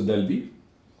 108. So there will be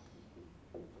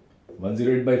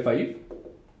 108 by 5,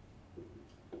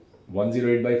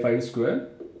 108 by 5 square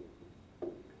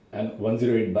and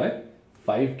 108 by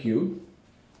 5 cube.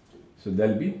 So there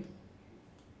will be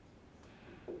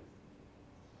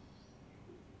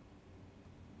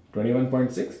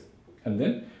 21.6 and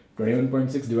then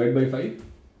 21.6 divided by 5,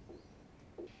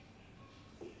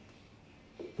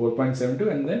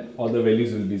 4.72 and then all the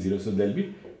values will be 0. So there will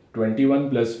be 21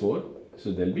 plus 4.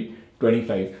 So there will be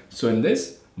 25. So in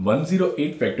this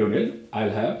 108 factorial, I'll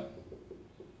have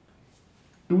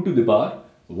 2 to the power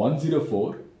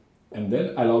 104 and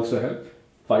then I'll also have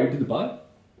 5 to the power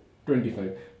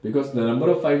 25 because the number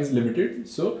of 5 is limited.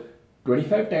 So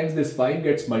 25 times this 5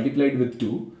 gets multiplied with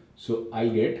 2. So I'll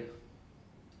get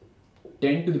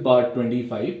 10 to the power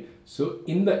 25. So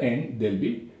in the end, there'll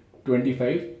be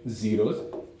 25 zeros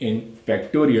in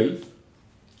factorial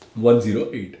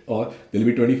 108, or there'll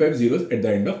be 25 zeros at the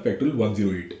end of factorial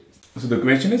 108. So the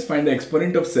question is find the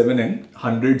exponent of 7 and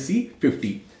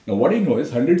 100C50. Now what I know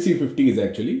is 100C50 is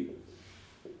actually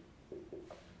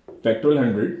factorial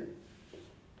 100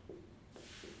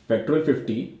 factorial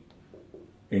 50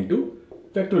 into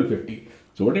factorial 50.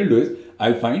 So what I'll do is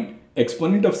I'll find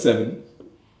exponent of 7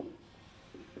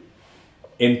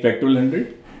 in factorial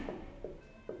 100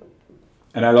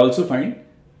 and I'll also find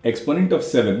exponent of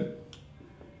 7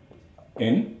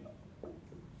 in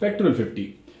factorial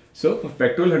 50. So for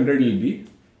factorial 100 will be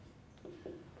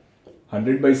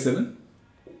 100 by 7,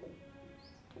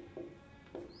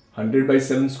 100 by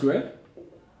 7 square,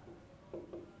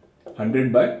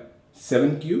 100 by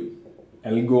 7 cube,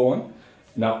 and we'll go on.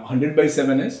 Now 100 by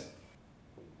 7 is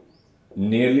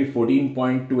nearly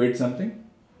 14.28 something.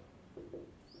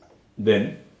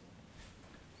 Then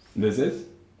this is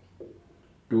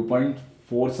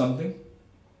 2.4 something,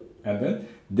 and then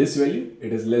this value,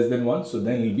 it is less than 1, so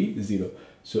then it will be 0.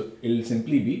 So it will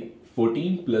simply be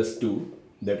 14 plus 2,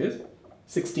 that is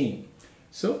 16.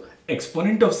 So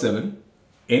exponent of 7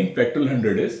 in factorial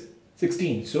 100 is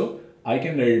 16. So I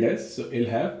can write it as, so it will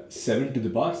have 7 to the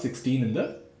power 16 in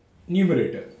the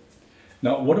numerator.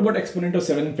 Now what about exponent of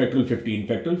 7 in factorial 50? In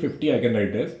factorial 50 I can write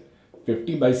it as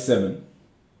 50 by 7,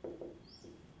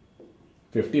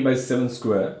 50 by 7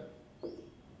 square,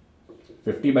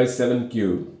 50 by 7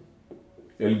 cube.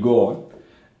 It will go on.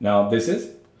 Now this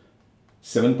is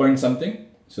 7 point something.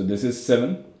 So this is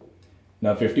 7.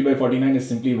 Now 50 by 49 is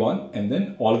simply 1, and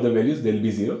then all of the values, they will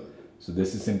be 0. So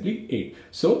this is simply 8.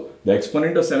 So the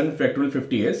exponent of 7 factorial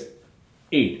 50 is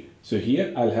 8. So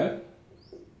here I'll have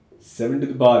 7 to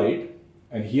the power 8,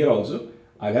 and here also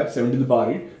I'll have 7 to the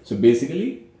power 8. So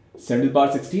basically 7 to the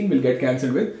power 16 will get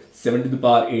cancelled with 7 to the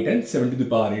power 8 and 7 to the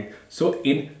power 8. So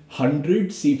in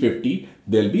 100C50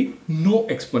 there will be no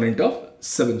exponent of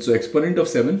 7. So exponent of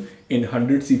 7 in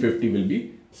 100C50 will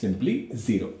be simply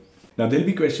 0. Now there will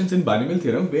be questions in binomial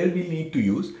theorem where we need to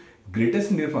use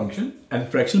greatest integer function and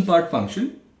fractional part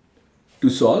function to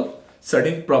solve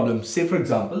certain problems. Say for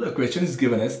example, a question is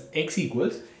given as x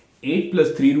equals 8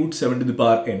 plus 3 root 7 to the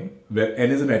power n, where n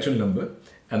is a natural number,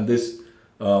 and this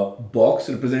box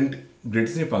represent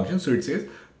greatest integer function. So it says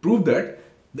prove that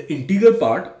the integer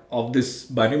part of this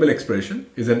binomial expression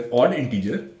is an odd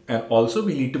integer, and also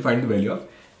we need to find the value of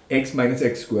x minus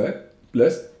x square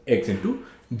plus x into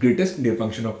greatest integer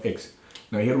function of x.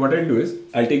 Now here what I'll do is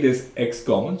I'll take this x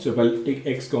common. So if I'll take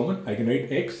x common, I can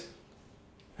write x,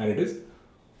 and it is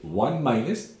 1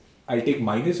 minus, I'll take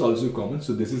minus also common.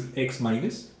 So this is x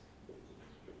minus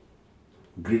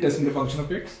greatest integer function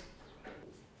of x.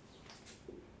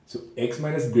 So x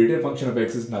minus greater function of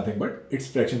x is nothing but its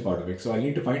fraction part of x. So I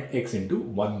need to find x into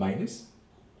 1 minus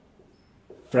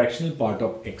fractional part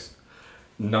of x.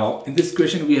 Now in this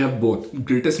question we have both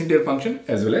greatest integer function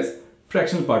as well as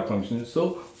fractional part function.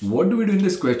 So what do we do in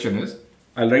this question is,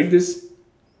 I'll write this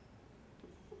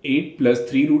 8 plus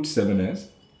 3 root 7 as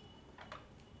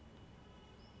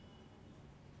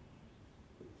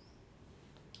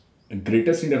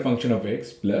greatest integer function of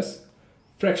x plus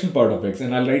fractional part of x,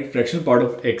 and I'll write fractional part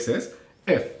of x as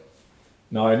f.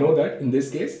 Now I know that in this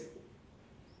case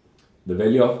the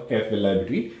value of f will lie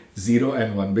between 0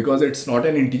 and 1 because it's not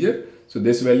an integer. So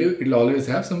this value, it will always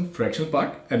have some fractional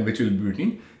part, and which will be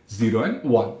between 0 and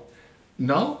 1.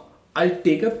 Now I'll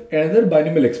take up another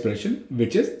binomial expression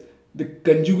which is the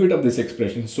conjugate of this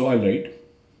expression. So I'll write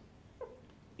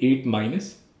 8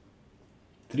 minus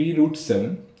 3 root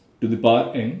 7 to the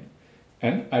power n,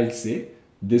 and I'll say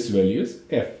this value is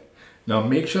f. Now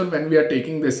make sure when we are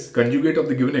taking this conjugate of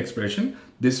the given expression,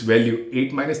 this value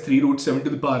 8 minus 3 root 7 to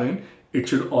the power n, it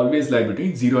should always lie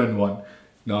between 0 and 1.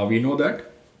 Now we know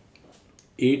that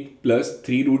 8 plus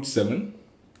 3 root 7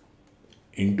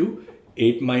 into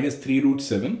 8 minus 3 root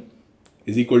 7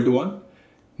 is equal to 1.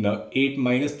 Now 8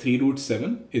 minus 3 root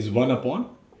 7 is 1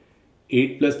 upon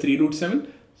 8 plus 3 root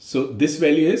 7. So this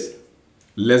value is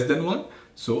less than 1.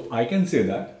 So I can say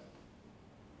that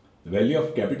the value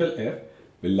of capital F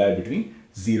will lie between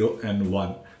 0 and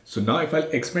 1. So now if I'll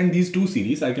expand these two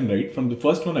series, I can write from the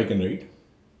first one, I can write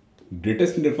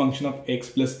greatest integral function of x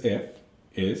plus f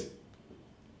is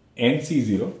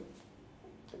nc0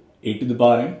 a to the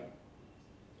power n,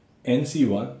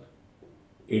 nc1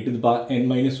 a to the power n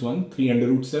minus 1 3 under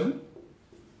root 7,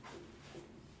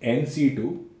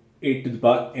 nc2 a to the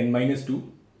power n minus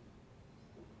 2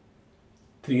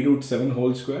 3 root 7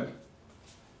 whole square,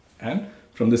 and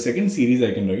from the second series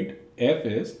I can write f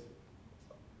is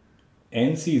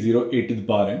nc0 a to the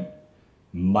power n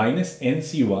minus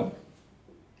nc1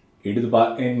 a to the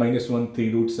power n minus 1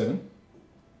 3 root 7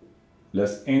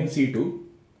 plus nc2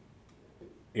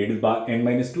 a to the power n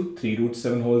minus 2 3 root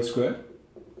 7 whole square.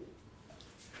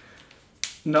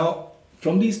 Now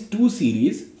from these two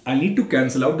series I need to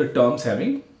cancel out the terms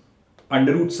having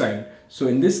under root sign. So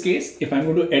in this case, if I'm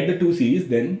going to add the two series,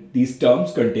 then these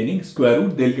terms containing square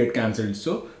root, they'll get cancelled.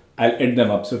 So I'll add them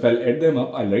up. So if I'll add them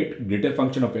up, I'll write greater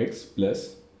function of x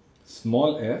plus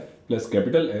small f plus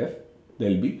capital F.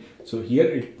 There'll be, so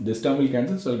here this term will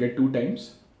cancel. So I'll get 2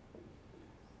 times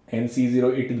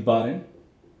nc0 a to the power n,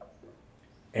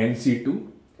 nc2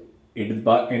 a to the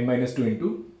power n minus 2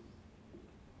 into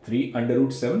 3 under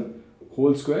root 7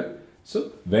 whole square.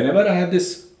 So whenever I have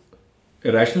this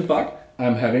irrational part, I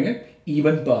am having an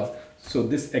even part. So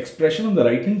this expression on the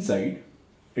right hand side,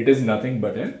 it is nothing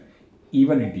but an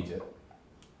even integer.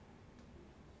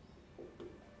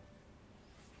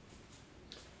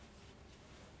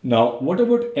 Now what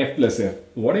about f plus f?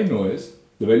 What I know is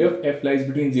the value of f lies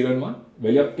between 0 and 1.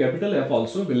 Value of capital F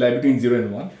also will lie between 0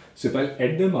 and 1. So if I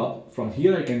add them up, from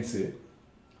here I can say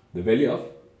the value of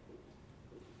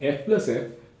f plus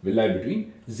f will lie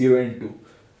between 0 and 2.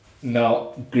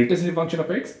 Now greatest integral function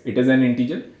of x, it is an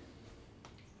integer.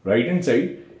 Right hand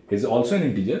side is also an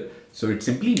integer. So it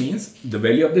simply means the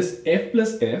value of this f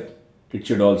plus f, it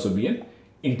should also be an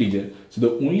integer. So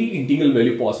the only integral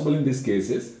value possible in this case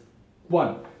is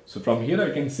 1. So from here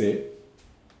I can say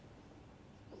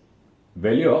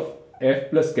value of f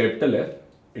plus capital F,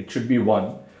 it should be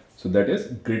 1. So that is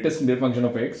greatest integral function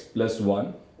of x plus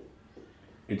 1.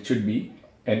 It should be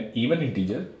an even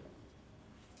integer.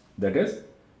 That is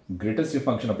greatest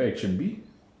integral function of x should be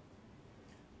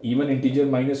even integer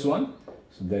minus 1.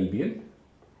 So there will be an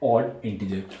odd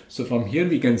integer. So from here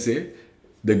we can say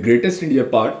the greatest integer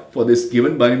part for this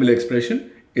given binomial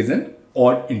expression is an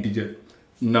odd integer.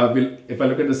 Now if I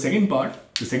look at the second part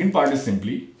is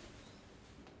simply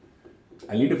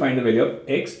I need to find the value of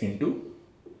x into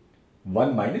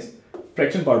 1 minus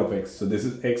fraction part of x. So this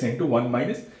is x into 1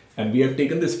 minus, and we have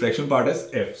taken this fraction part as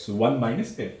f. So 1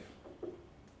 minus f.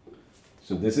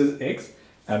 So this is x,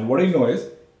 and what I know is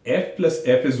f plus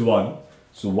f is 1.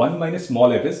 So 1 minus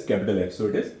small f is capital F. So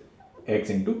it is x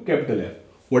into capital F.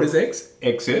 What is x?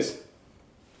 X is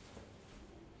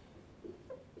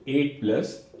 8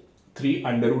 plus 3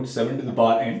 under root 7 to the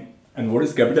power n. And what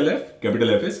is capital F? Capital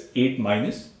F is 8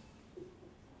 minus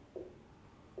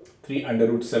 3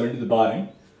 under root 7 to the power n.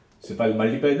 So if I'll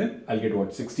multiply them, I'll get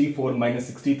what? 64 minus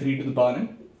 63 to the power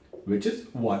n, which is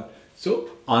 1. So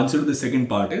answer to the second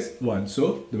part is 1.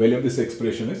 So the value of this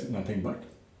expression is nothing but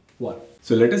 1.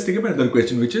 So let us take up another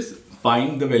question, which is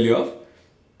find the value of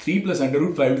 3 plus under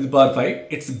root 5 to the power 5,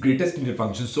 its greatest integral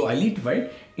function. So I need to find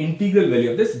integral value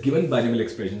of this given binomial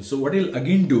expression. So what I'll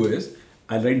again do is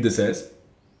I'll write this as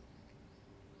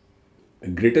the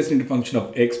greatest integral function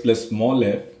of x plus small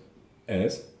f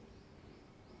as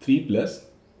 3 plus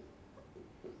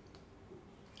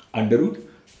under root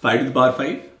 5 to the power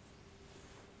 5.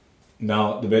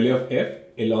 Now the value of f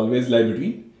will always lie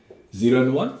between 0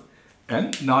 and 1,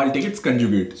 and now I'll take its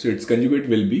conjugate. So its conjugate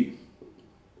will be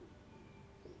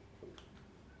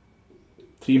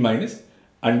 3 minus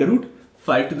under root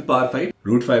 5 to the power 5.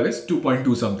 Root 5 is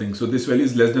 2.2 something. So this value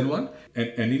is less than 1,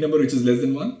 and any number which is less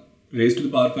than 1 raised to the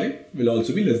power 5 will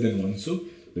also be less than 1. So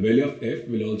the value of f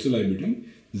will also lie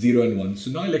between 0 and 1.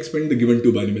 So now I'll expand the given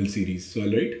two binomial series. So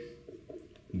I'll write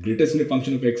greatest integral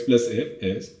function of x plus f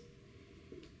as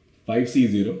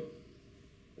 5c0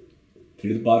 3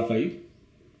 to the power 5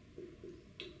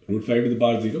 root 5 to the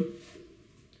power 0,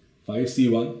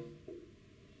 5c1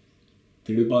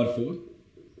 3 to the power 4,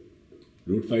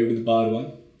 root 5 to the power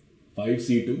 1,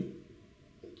 5c2,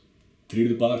 3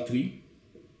 to the power 3,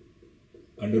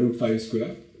 under root 5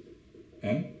 square,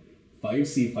 and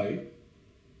 5c5,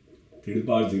 3 to the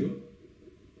power 0,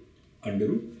 under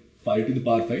root 5 to the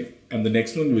power 5, and the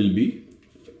next one will be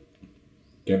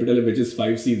capital F, which is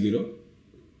 5c0,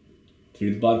 3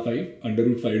 to the power 5, under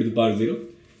root 5 to the power 0,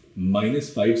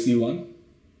 minus 5c1,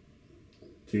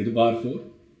 3 to the power 4,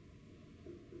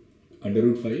 under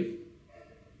root 5,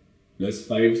 plus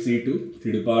 5c2,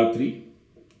 3 to the power 3,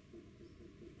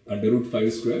 under root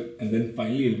 5 square, and then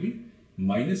finally it will be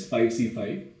minus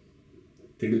 5c5,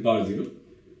 3 to the power 0,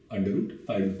 under root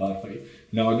 5 to the power 5.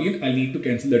 Now again, I need to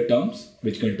cancel the terms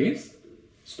which contains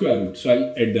square root. So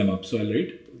I'll add them up. So I'll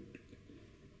write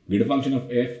beta function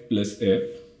of f plus f,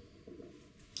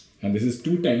 and this is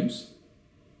 2 times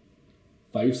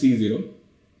 5c0,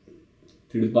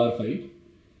 3 to the power 5,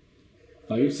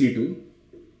 5c2,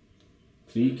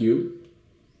 3 cube,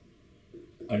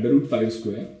 under root 5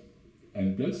 square,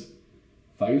 and plus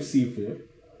 5c4,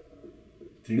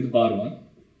 3 to the power 1,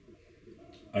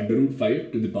 under root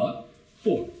 5 to the power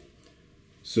 4.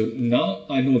 So now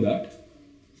I know that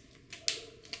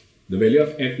the value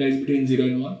of f lies between 0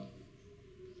 and 1,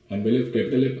 and value of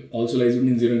capital F also lies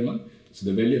between 0 and 1. So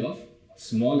the value of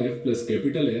small f plus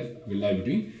capital F will lie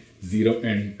between 0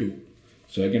 and 2.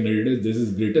 So I can write it as this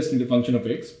is greatest integer function of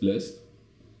x plus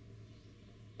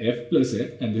f,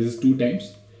 and this is 2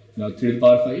 times. Now 3 to the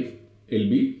power 5 will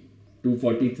be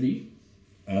 243,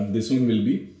 and this one will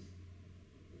be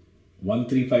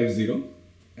 1350,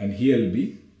 and here will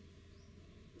be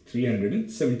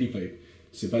 375.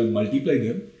 So if I'll multiply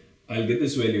them, I'll get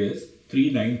this value as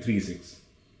 3936.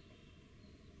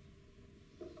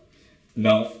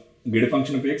 Now beta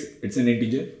function of x, it's an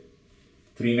integer.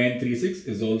 3936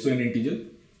 is also an integer.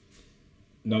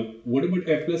 Now what about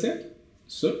f plus f?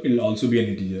 So it will also be an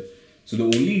integer. So the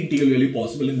only integral value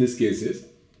possible in this case is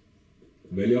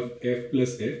value of f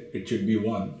plus f, it should be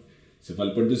 1. So if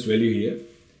I'll put this value here,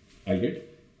 I'll get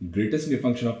greatest integer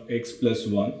function of x plus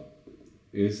 1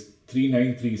 is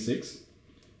 3936.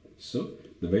 So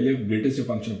the value of greatest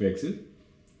integer function of x is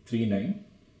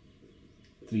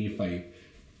 3935.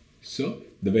 So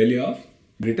the value of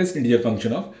greatest integer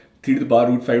function of 3 to the power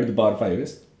root 5 to the power 5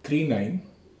 is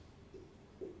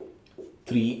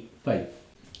 3935.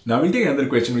 Now we'll take another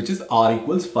question, which is r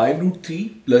equals 5 root 3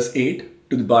 plus 8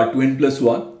 to the power 2n plus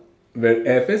 1, where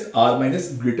f is r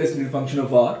minus greatest integer function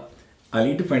of r. I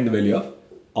need to find the value of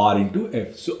r into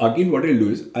f. So again what I'll do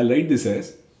is I'll write this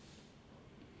as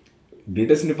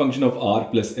greatest integer function of r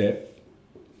plus f,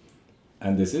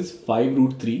 and this is 5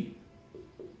 root 3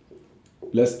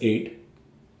 plus 8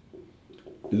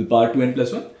 to the power 2n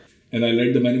plus 1, and I'll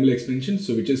write the manual expansion,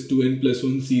 so which is 2n plus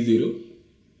 1 c0,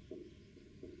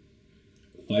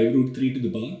 5 root 3 to the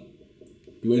power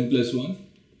 2n plus 1,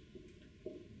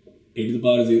 8 to the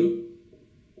power 0,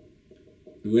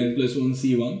 2n plus 1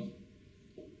 c1,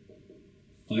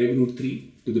 5 root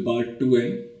 3 to the power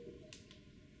 2n,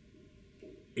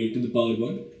 8 to the power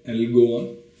 1, and I'll go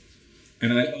on.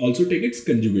 And I'll also take its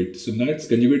conjugate. So now its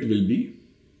conjugate will be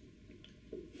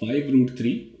 5 root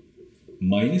 3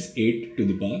 minus 8 to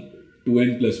the power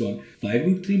 2n plus 1. 5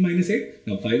 root 3 minus 8.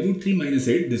 Now 5 root 3 minus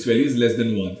 8, this value is less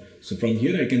than 1. So from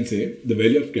here I can say the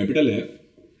value of capital F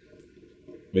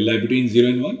will lie between 0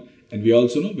 and 1. And we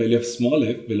also know value of small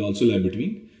f will also lie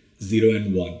between 0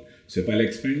 and 1. So if I'll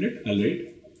expand it, I'll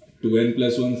write 2n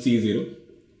plus 1 c0,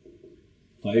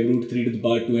 5 root 3 to the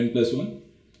power 2n plus 1,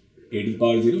 8 to the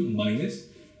power 0 minus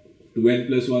 2n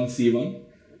plus 1 c1,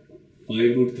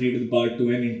 5 root 3 to the power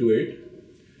 2n into 8.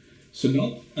 So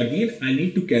now again I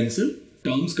need to cancel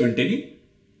terms containing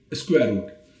a square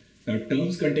root. Now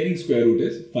terms containing square root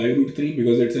is 5 root 3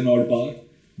 because it's an odd power.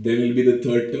 Then will be the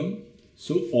third term.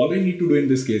 So all I need to do in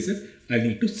this case is I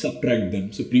need to subtract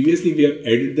them. So previously we have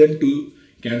added them to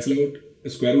cancel out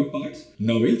square root parts.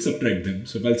 Now we'll subtract them.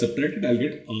 So if I'll subtract it, I'll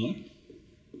get r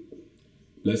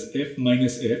plus f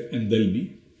minus f, and there'll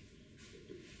be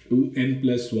 2n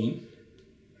plus 1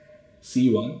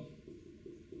 c1,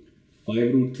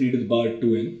 5 root 3 to the power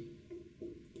 2n,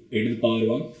 8 to the power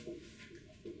 1,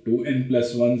 2n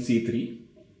plus 1 c3,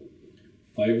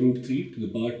 5 root 3 to the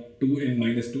power 2n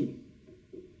minus 2.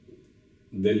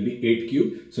 There will be 8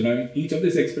 cube. So now in each of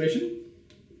this expression,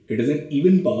 it is an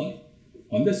even power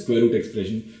on the square root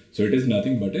expression. So it is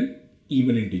nothing but an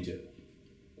even integer.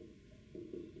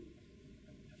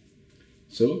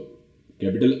 So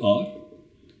capital R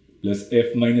plus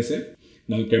f minus f.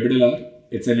 Now capital R,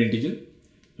 it's an integer.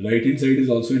 Right hand side is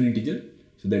also an integer.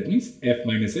 So that means f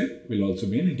minus f will also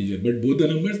be an integer. But both the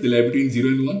numbers, they lie between 0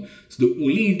 and 1. So the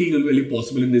only integral value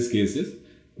possible in this case is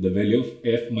the value of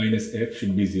f minus f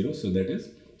should be 0. So that is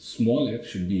small f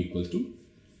should be equals to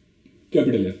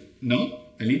capital F. Now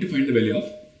I need to find the value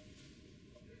of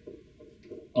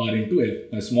r into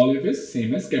f. Now small f is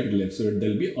same as capital F. So there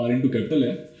will be r into capital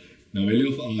F. Now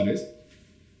value of r is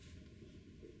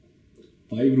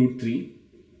 5 root 3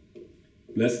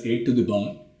 plus 8 to the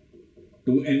power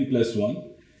 2n plus 1,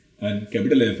 and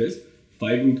capital F is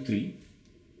 5 root 3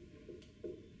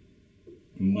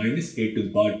 minus 8 to the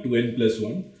power 2n plus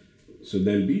 1. So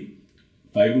there will be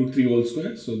 5 root 3 whole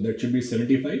square. So that should be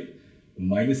 75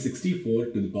 minus 64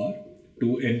 to the power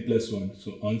 2n plus 1.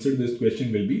 So answer to this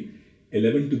question will be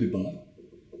 11 to the power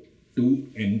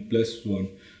 2n plus 1.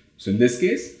 So in this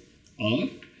case, r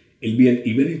will be an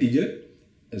even integer.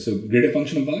 So greater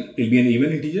function of r will be an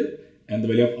even integer, and the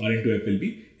value of r into f will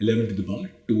be 11 to the power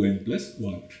 2n plus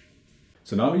 1.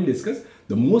 So now we'll discuss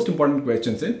the most important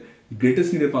questions in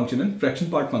greatest linear function and fraction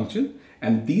part function,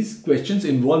 and these questions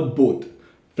involve both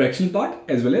fractional part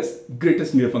as well as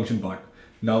greatest linear function part.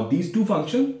 Now these two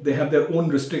functions, they have their own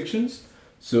restrictions.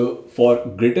 So for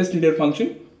greatest linear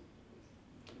function,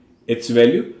 its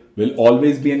value will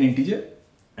always be an integer,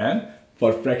 and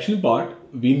for fractional part,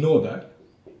 we know that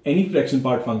any fractional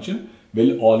part function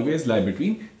will always lie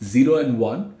between 0 and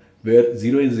 1, where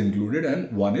 0 is included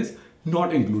and 1 is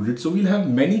not included. So we'll have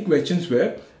many questions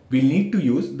where we'll need to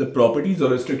use the properties or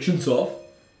restrictions of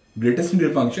greatest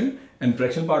linear function and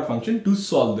fractional part function to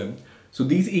solve them. So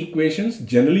these equations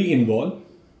generally involve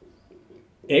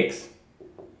x,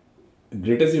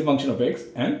 greatest linear function of x,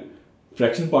 and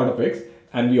fractional part of x,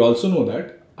 and we also know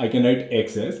that I can write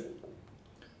x as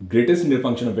greatest linear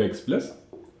function of x plus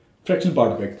fractional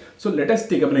part of x. So let us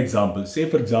take up an example. Say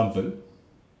for example,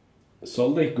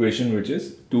 solve the equation which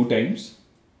is 2 times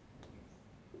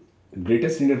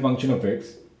greatest linear function of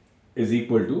x is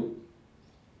equal to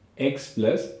x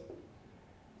plus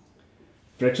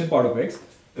fraction part of x,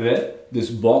 where this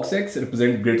box x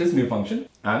represents greatest linear function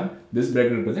and this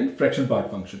bracket represents fraction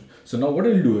part function. So now what I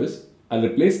will do is I'll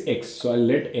replace x. So I'll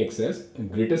let x as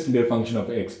greatest linear function of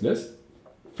x plus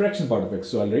fraction part of x.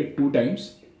 So I'll write 2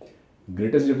 times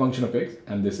greatest linear function of x,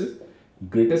 and this is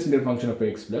greatest linear function of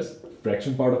x plus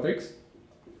fraction part of x.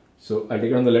 So I'll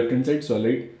take it on the left hand side. So I'll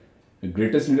write the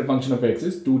greatest linear function of x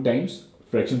is 2 times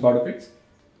fraction part of x,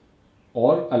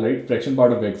 or I'll write fraction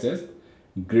part of x as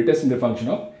greatest linear function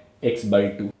of x by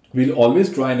 2. We'll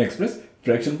always try and express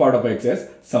fraction part of x as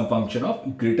some function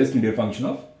of greatest linear function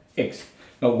of x.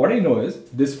 Now what I know is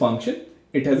this function,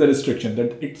 it has a restriction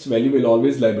that its value will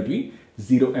always lie between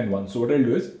 0 and 1. So what I'll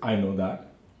do is I know that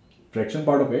fraction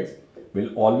part of x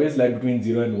will always lie between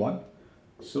 0 and 1.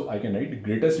 So I can write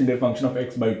greatest linear function of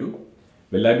x by 2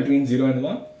 will lie between 0 and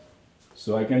 1.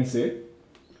 So I can say,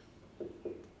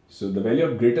 so the value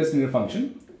of greatest linear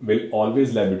function will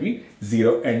always lie between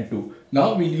 0 and 2.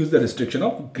 Now we'll use the restriction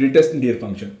of greatest linear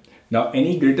function. Now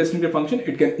any greatest linear function,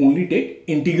 it can only take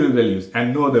integral values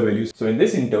and no other values. So in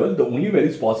this interval, the only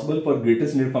values possible for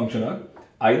greatest linear function are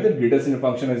either greatest linear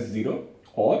function is 0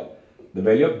 or the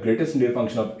value of greatest linear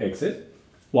function of x is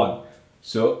 1.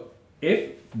 So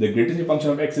if the greatest linear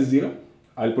function of x is 0,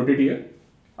 I'll put it here.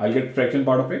 I'll get fraction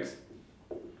part of x.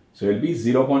 So it will be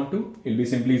 0 upon 2, it will be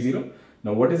simply 0.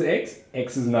 Now what is x?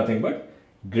 X is nothing but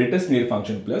greatest linear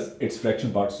function plus its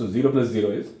fraction part. So 0 plus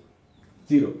 0 is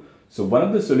 0. So one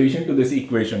of the solution to this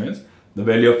equation is the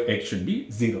value of x should be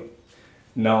 0.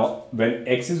 Now when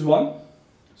x is 1,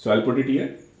 so I'll put it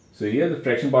here. So here the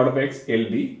fraction part of x will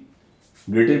be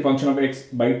greatest function of x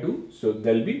by 2. So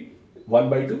there will be 1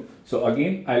 by 2. So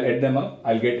again I'll add them up.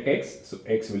 I'll get x. So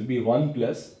x will be 1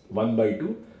 plus 1 by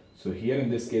 2. So here in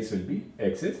this case will be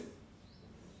x is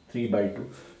 3 by 2.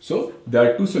 So there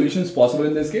are two solutions possible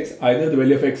in this case. Either the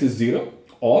value of x is 0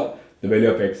 or the value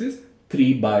of x is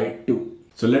 3 by 2.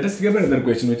 So let us take up another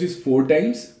question, which is 4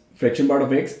 times fraction part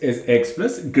of x is x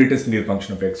plus greatest linear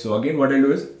function of x. So again what I'll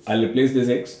do is I'll replace this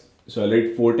x. So I'll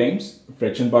write 4 times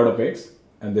fraction part of x,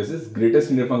 and this is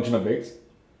greatest linear function of x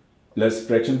plus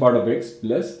fraction part of x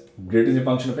plus greatest linear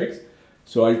function of x.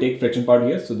 So I'll take fraction part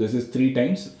here. So this is 3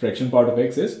 times fraction part of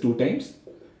x is 2 times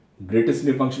greatest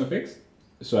linear function of x.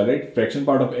 So I write fraction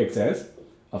part of x as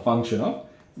a function of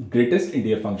greatest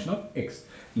linear function of x.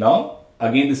 Now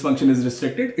again this function is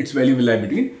restricted. Its value will lie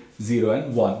between 0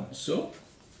 and 1. So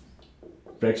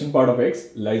fraction part of x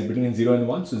lies between 0 and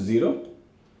 1. So 0,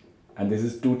 and this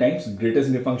is 2 times greatest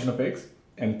linear function of x,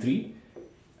 and 3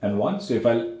 and 1. So if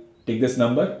I'll take this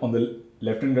number on the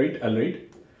left and right, I'll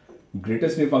write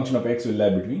greatest linear function of x will lie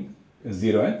between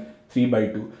 0 and 3 by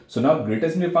 2. So now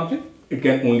greatest linear function, it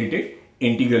can only take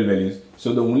integral values.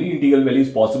 So the only integral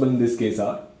values possible in this case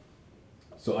are,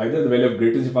 so either the value of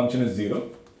greatest function is 0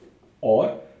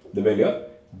 or the value of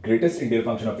greatest integral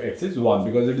function of x is 1,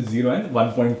 because it is 0 and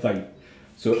 1.5.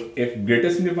 So if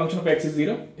greatest integral function of x is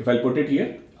 0, if I'll put it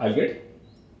here, I'll get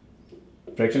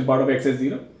fraction part of x is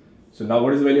 0. So now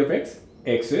what is the value of x?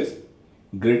 X is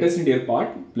greatest integral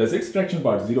part plus its fraction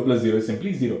part. 0 plus 0 is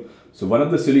simply 0. So one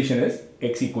of the solution is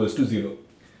x equals to 0.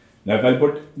 Now if I'll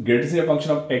put greatest integral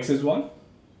function of x is 1,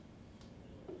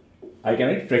 I can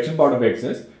write fraction part of x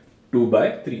as 2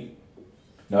 by 3.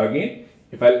 Now again,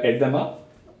 if I'll add them up,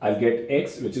 I'll get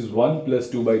x, which is 1 plus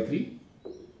 2 by 3,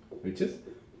 which is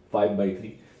 5 by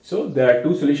 3. So there are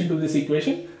two solutions to this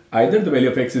equation. Either the value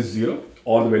of x is 0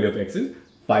 or the value of x is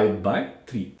 5 by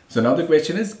 3. So now the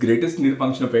question is, greatest integral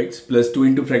function of x plus 2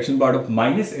 into fraction part of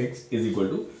minus x is equal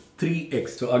to 3x.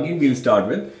 So again we'll start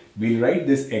with, we'll write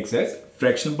this x as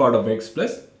fraction part of x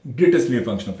plus greatest integral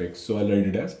function of x. So I'll write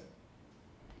it as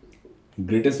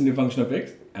greatest integral function of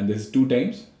x, and this is 2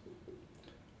 times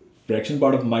fraction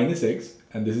part of minus x,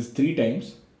 and this is 3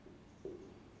 times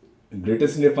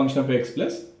greatest integral function of x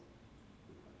plus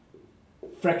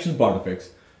fraction part of x.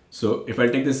 So if I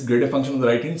take this greater function on the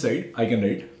right hand side, I can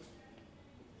write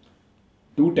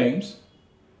 2 times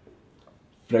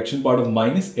fraction part of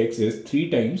minus x is 3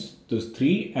 times, those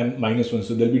 3 and minus 1,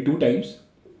 so there will be 2 times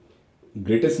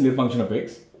greatest integral function of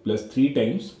x plus 3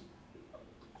 times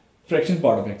fraction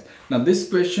part of x. Now this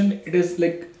question, it is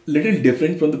like little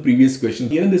different from the previous question.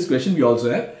 Here in this question we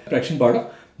also have fraction part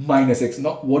of minus x.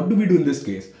 Now what do we do in this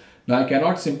case? Now I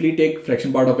cannot simply take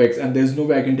fraction part of x, and there is no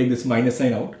way I can take this minus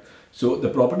sign out. So the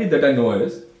property that I know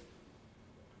is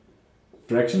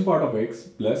fraction part of x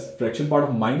plus fraction part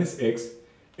of minus x,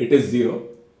 it is 0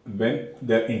 when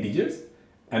they are integers,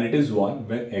 and it is 1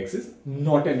 when x is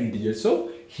not an integer.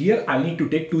 So here I need to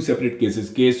take two separate cases.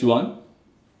 Case 1,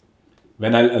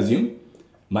 when I'll assume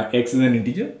my x is an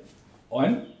integer,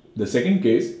 and the second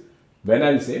case when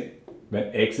I'll say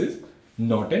when x is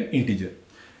not an integer.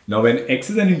 Now when x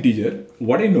is an integer,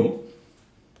 what I know,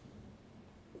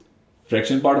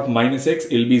 fraction part of minus x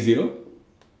will be 0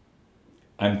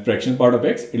 and fraction part of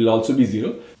x it will also be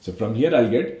 0. So from here I'll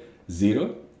get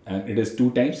 0, and it is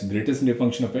 2 times greatest integral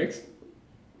function of x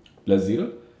plus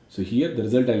 0. So here the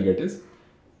result I'll get is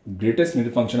greatest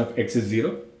integral function of x is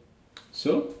 0.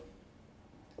 So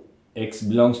x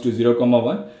belongs to 0,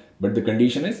 1, but the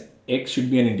condition is x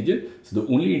should be an integer. So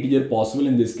the only integer possible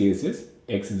in this case is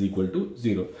x is equal to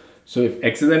 0. So if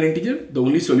x is an integer, the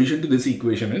only solution to this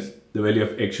equation is the value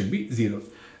of x should be 0.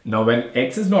 Now when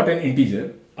x is not an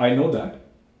integer, I know that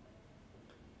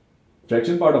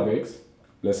fraction part of x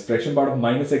plus fraction part of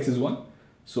minus x is 1.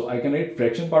 So I can write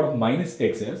fraction part of minus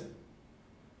x as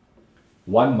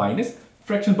 1 minus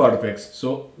fraction part of x.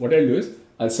 So what I'll do is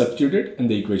I'll substitute it in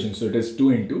the equation. So it is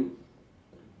 2 into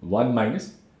 1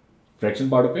 minus fraction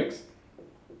part of x,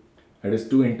 that is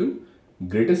 2 into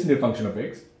greatest integral function of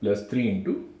x plus 3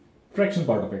 into fraction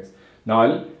part of x. Now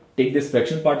I'll take this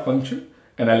fraction part function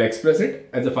and I'll express it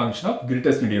as a function of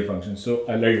greatest integral function. So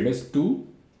I'll write it as 2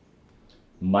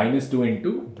 minus 2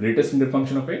 into greatest integral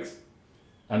function of x,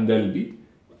 and there will be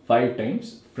 5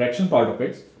 times fraction part of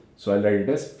x. So I'll write it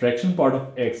as fraction part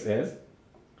of x as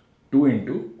 2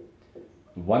 into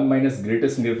 1 minus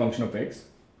greatest integral function of x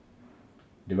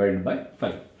divided by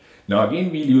 5. Now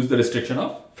again we'll use the restriction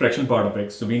of fraction part of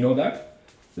x. So we know that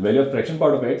the value of fraction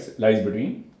part of x lies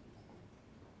between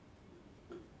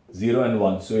 0 and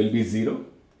 1. So it will be 0,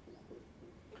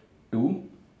 2,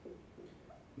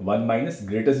 1 minus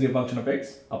greatest integral function of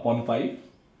x upon 5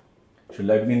 should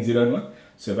lie between 0 and 1.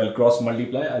 So if I'll cross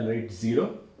multiply, I'll write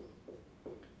 0,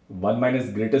 1 minus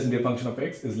greatest integral function of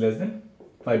x is less than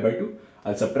 5 by 2.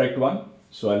 I'll subtract 1.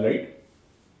 So I'll write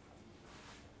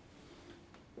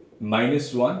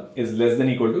minus 1 is less than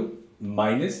equal to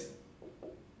minus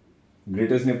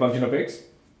greatest integral function of x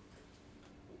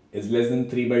is less than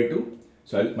 3 by 2.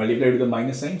 So I'll multiply with the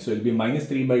minus sign. So it will be minus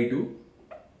 3 by 2.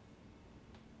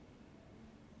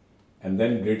 And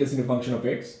then greatest integral function of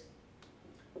x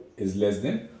is less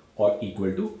than or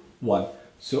equal to 1.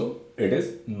 So it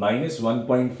is minus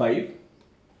 1.5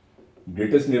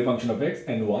 greatest integral function of x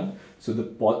and 1. So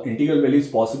the integral values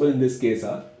possible in this case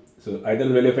are, so either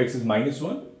the value of x is minus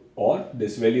 1 or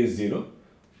this value is 0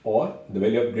 or the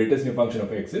value of greatest integral function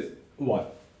of x is 1.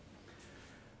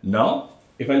 Now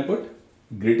if I'll put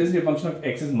greatest integral function of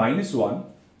x is minus 1,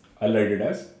 I'll write it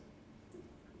as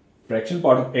fraction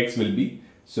part of x will be,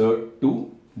 so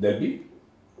 2, there will be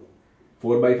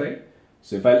 4 by 5.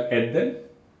 So if I'll add them,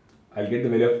 I'll get the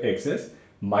value of x as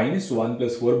minus 1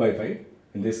 plus 4 by 5.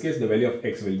 In this case, the value of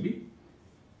x will be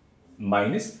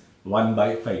minus 1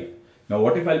 by 5. Now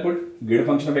what if I'll put greater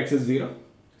function of x as 0?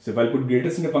 So if I'll put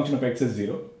greatest in the function of x as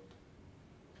 0,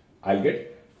 I'll get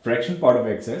fraction part of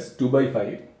x as 2 by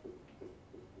 5.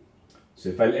 So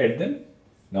if I'll add them,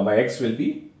 now my x will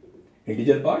be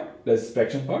integer part plus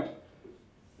fraction part.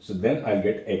 So then I'll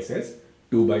get x as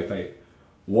 2 by 5.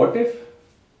 What if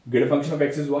greater function of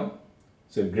x is 1?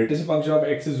 So if greatest function of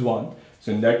x is 1,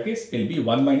 so in that case it'll be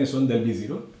 1 minus 1, there'll be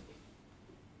 0.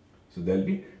 So there'll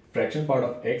be fraction part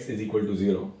of x is equal to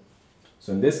 0.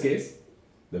 So in this case,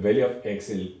 the value of x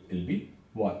will be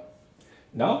 1.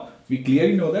 Now we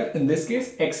clearly know that in this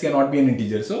case x cannot be an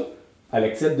integer. So I'll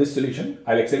accept this solution.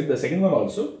 I'll accept the second one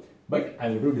also, but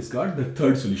I'm going to discard the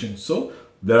third solution. So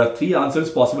there are three answers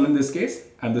possible in this case,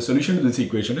 and the solution to this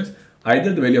equation is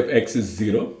either the value of x is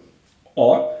 0,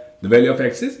 or the value of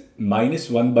x is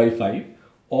minus 1 by 5,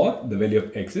 or the value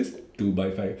of x is 2 by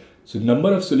 5. So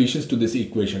number of solutions to this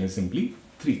equation is simply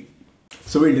 3.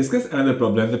 So we'll discuss another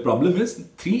problem. The problem is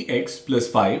 3x plus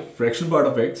 5 fractional part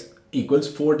of x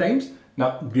equals 4 times.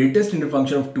 Now greatest into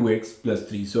function of 2x plus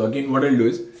 3. So again what I'll do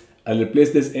is I'll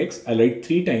replace this x. I'll write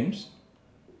 3 times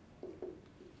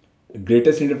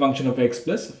greatest into function of x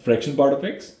plus fraction part of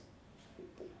x,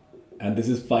 and this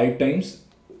is 5 times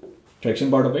fraction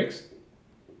part of x,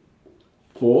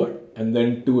 4, and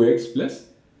then 2x plus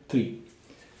 3.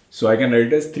 So I can write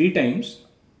it as 3 times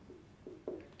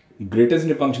greatest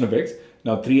into function of x.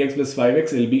 Now 3x plus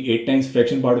 5x will be 8 times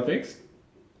fraction part of x,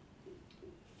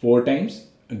 4 times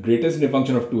greatest into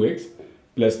function of 2x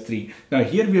plus 3. Now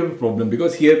here we have a problem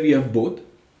because here we have both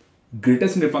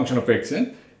greatest into function of x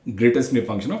and greatest into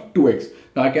function of 2x.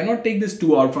 Now I cannot take this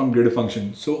 2 out from greater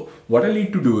function. So what I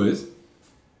need to do is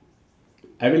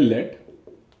I will let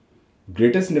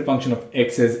greatest into function of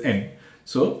x as n.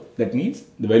 So that means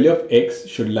the value of x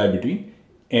should lie between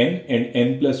n and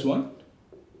n plus 1,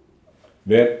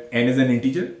 where n is an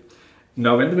integer.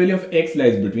 Now when the value of x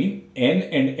lies between n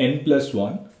and n plus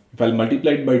 1, if I'll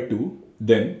multiply it by 2,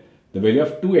 then the value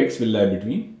of 2x will lie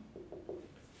between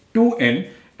 2n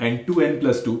and 2n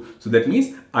plus 2. So that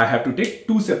means I have to take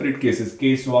two separate cases.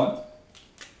 Case 1,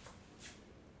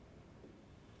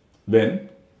 when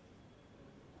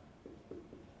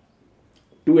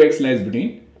 2x lies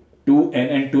between 2n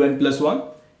and 2n plus 1,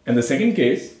 and the second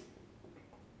case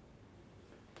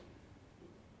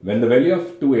when the value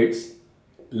of 2x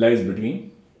lies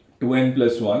between 2n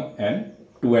plus 1 and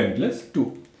 2n plus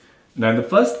 2. Now in the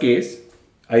first case,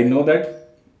 I know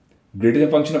that greatest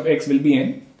function of x will be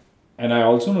n, and I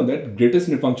also know that greatest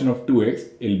function of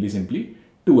 2x will be simply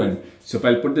 2n. So if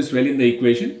I'll put this value in the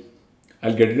equation,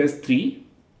 I'll get it as 3.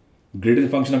 Greatest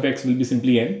function of x will be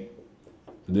simply n.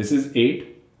 So this is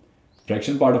 8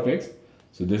 fraction part of x.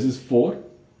 So this is 4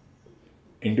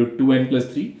 into 2n plus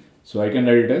 3. So I can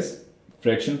write it as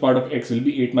fraction part of x will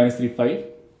be 8 minus 3, 5.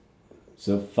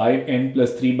 So 5n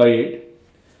plus 3 by 8.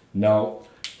 Now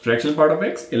fractional part of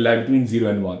x will lie between 0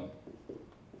 and 1.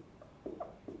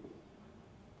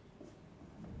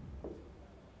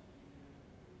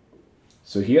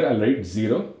 So here I'll write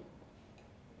 0.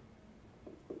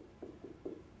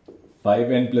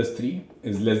 5n plus 3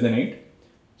 is less than 8.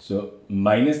 So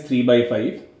minus 3 by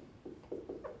 5.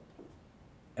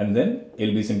 And then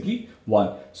it'll be simply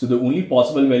 1. So the only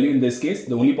possible value in this case,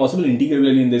 the only possible integral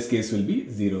value in this case will be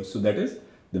 0. So that is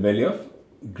the value of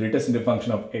greatest into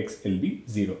function of x will be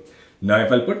 0. Now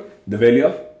if I'll put the value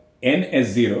of n as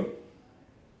 0,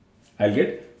 I'll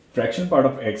get fraction part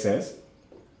of x as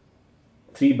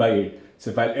 3 by 8. So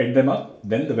if I'll add them up,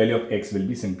 then the value of x will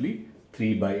be simply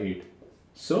 3 by 8.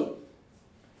 So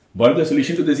one of the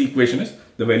solution to this equation is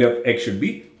the value of x should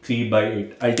be 3 by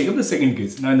 8. I'll take up the second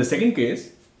case. Now in the second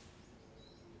case,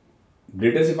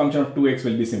 greatest function of 2x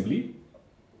will be simply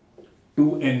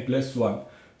 2n plus 1.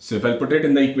 So if I'll put it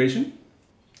in the equation,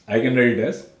 I can write it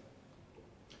as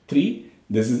 3,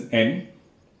 this is n,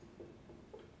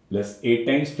 plus 8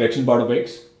 times fraction part of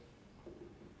x.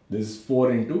 This is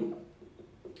 4 into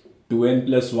 2n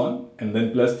plus 1 and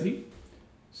then plus 3.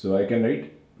 So I can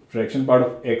write fraction part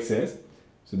of x as,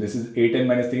 so this is 8n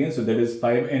minus 3n, so that is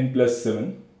 5n plus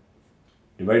 7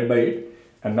 divided by 8.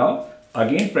 And now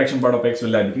again fraction part of x will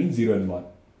lie between 0 and 1.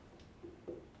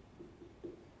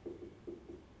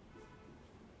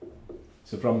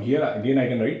 So from here again I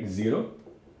can write 0,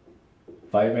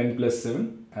 5n plus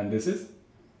 7, and this is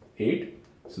 8.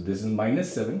 So this is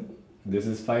minus 7, this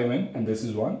is 5n, and this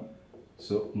is 1.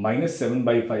 So minus 7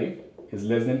 by 5 is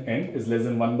less than n is less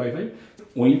than 1 by 5.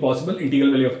 Only possible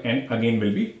integral value of n again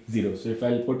will be 0. So if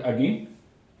I'll put again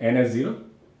n as 0,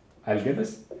 I'll get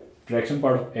this fraction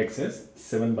part of x as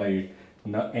 7 by 8.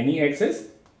 Now any x is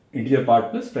integer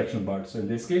part plus fractional part. So in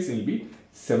this case it will be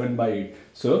 7 by 8.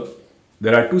 So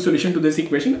There are two solutions to this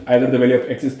equation. Either the value of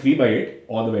x is 3 by 8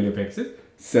 or the value of x is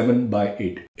 7 by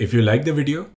 8. If you like the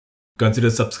video,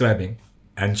 consider subscribing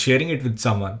and sharing it with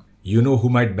someone you know who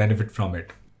might benefit from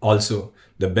it. Also,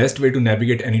 the best way to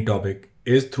navigate any topic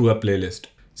is through a playlist.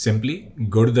 Simply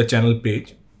go to the channel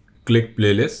page, click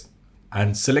playlist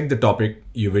and select the topic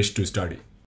you wish to study.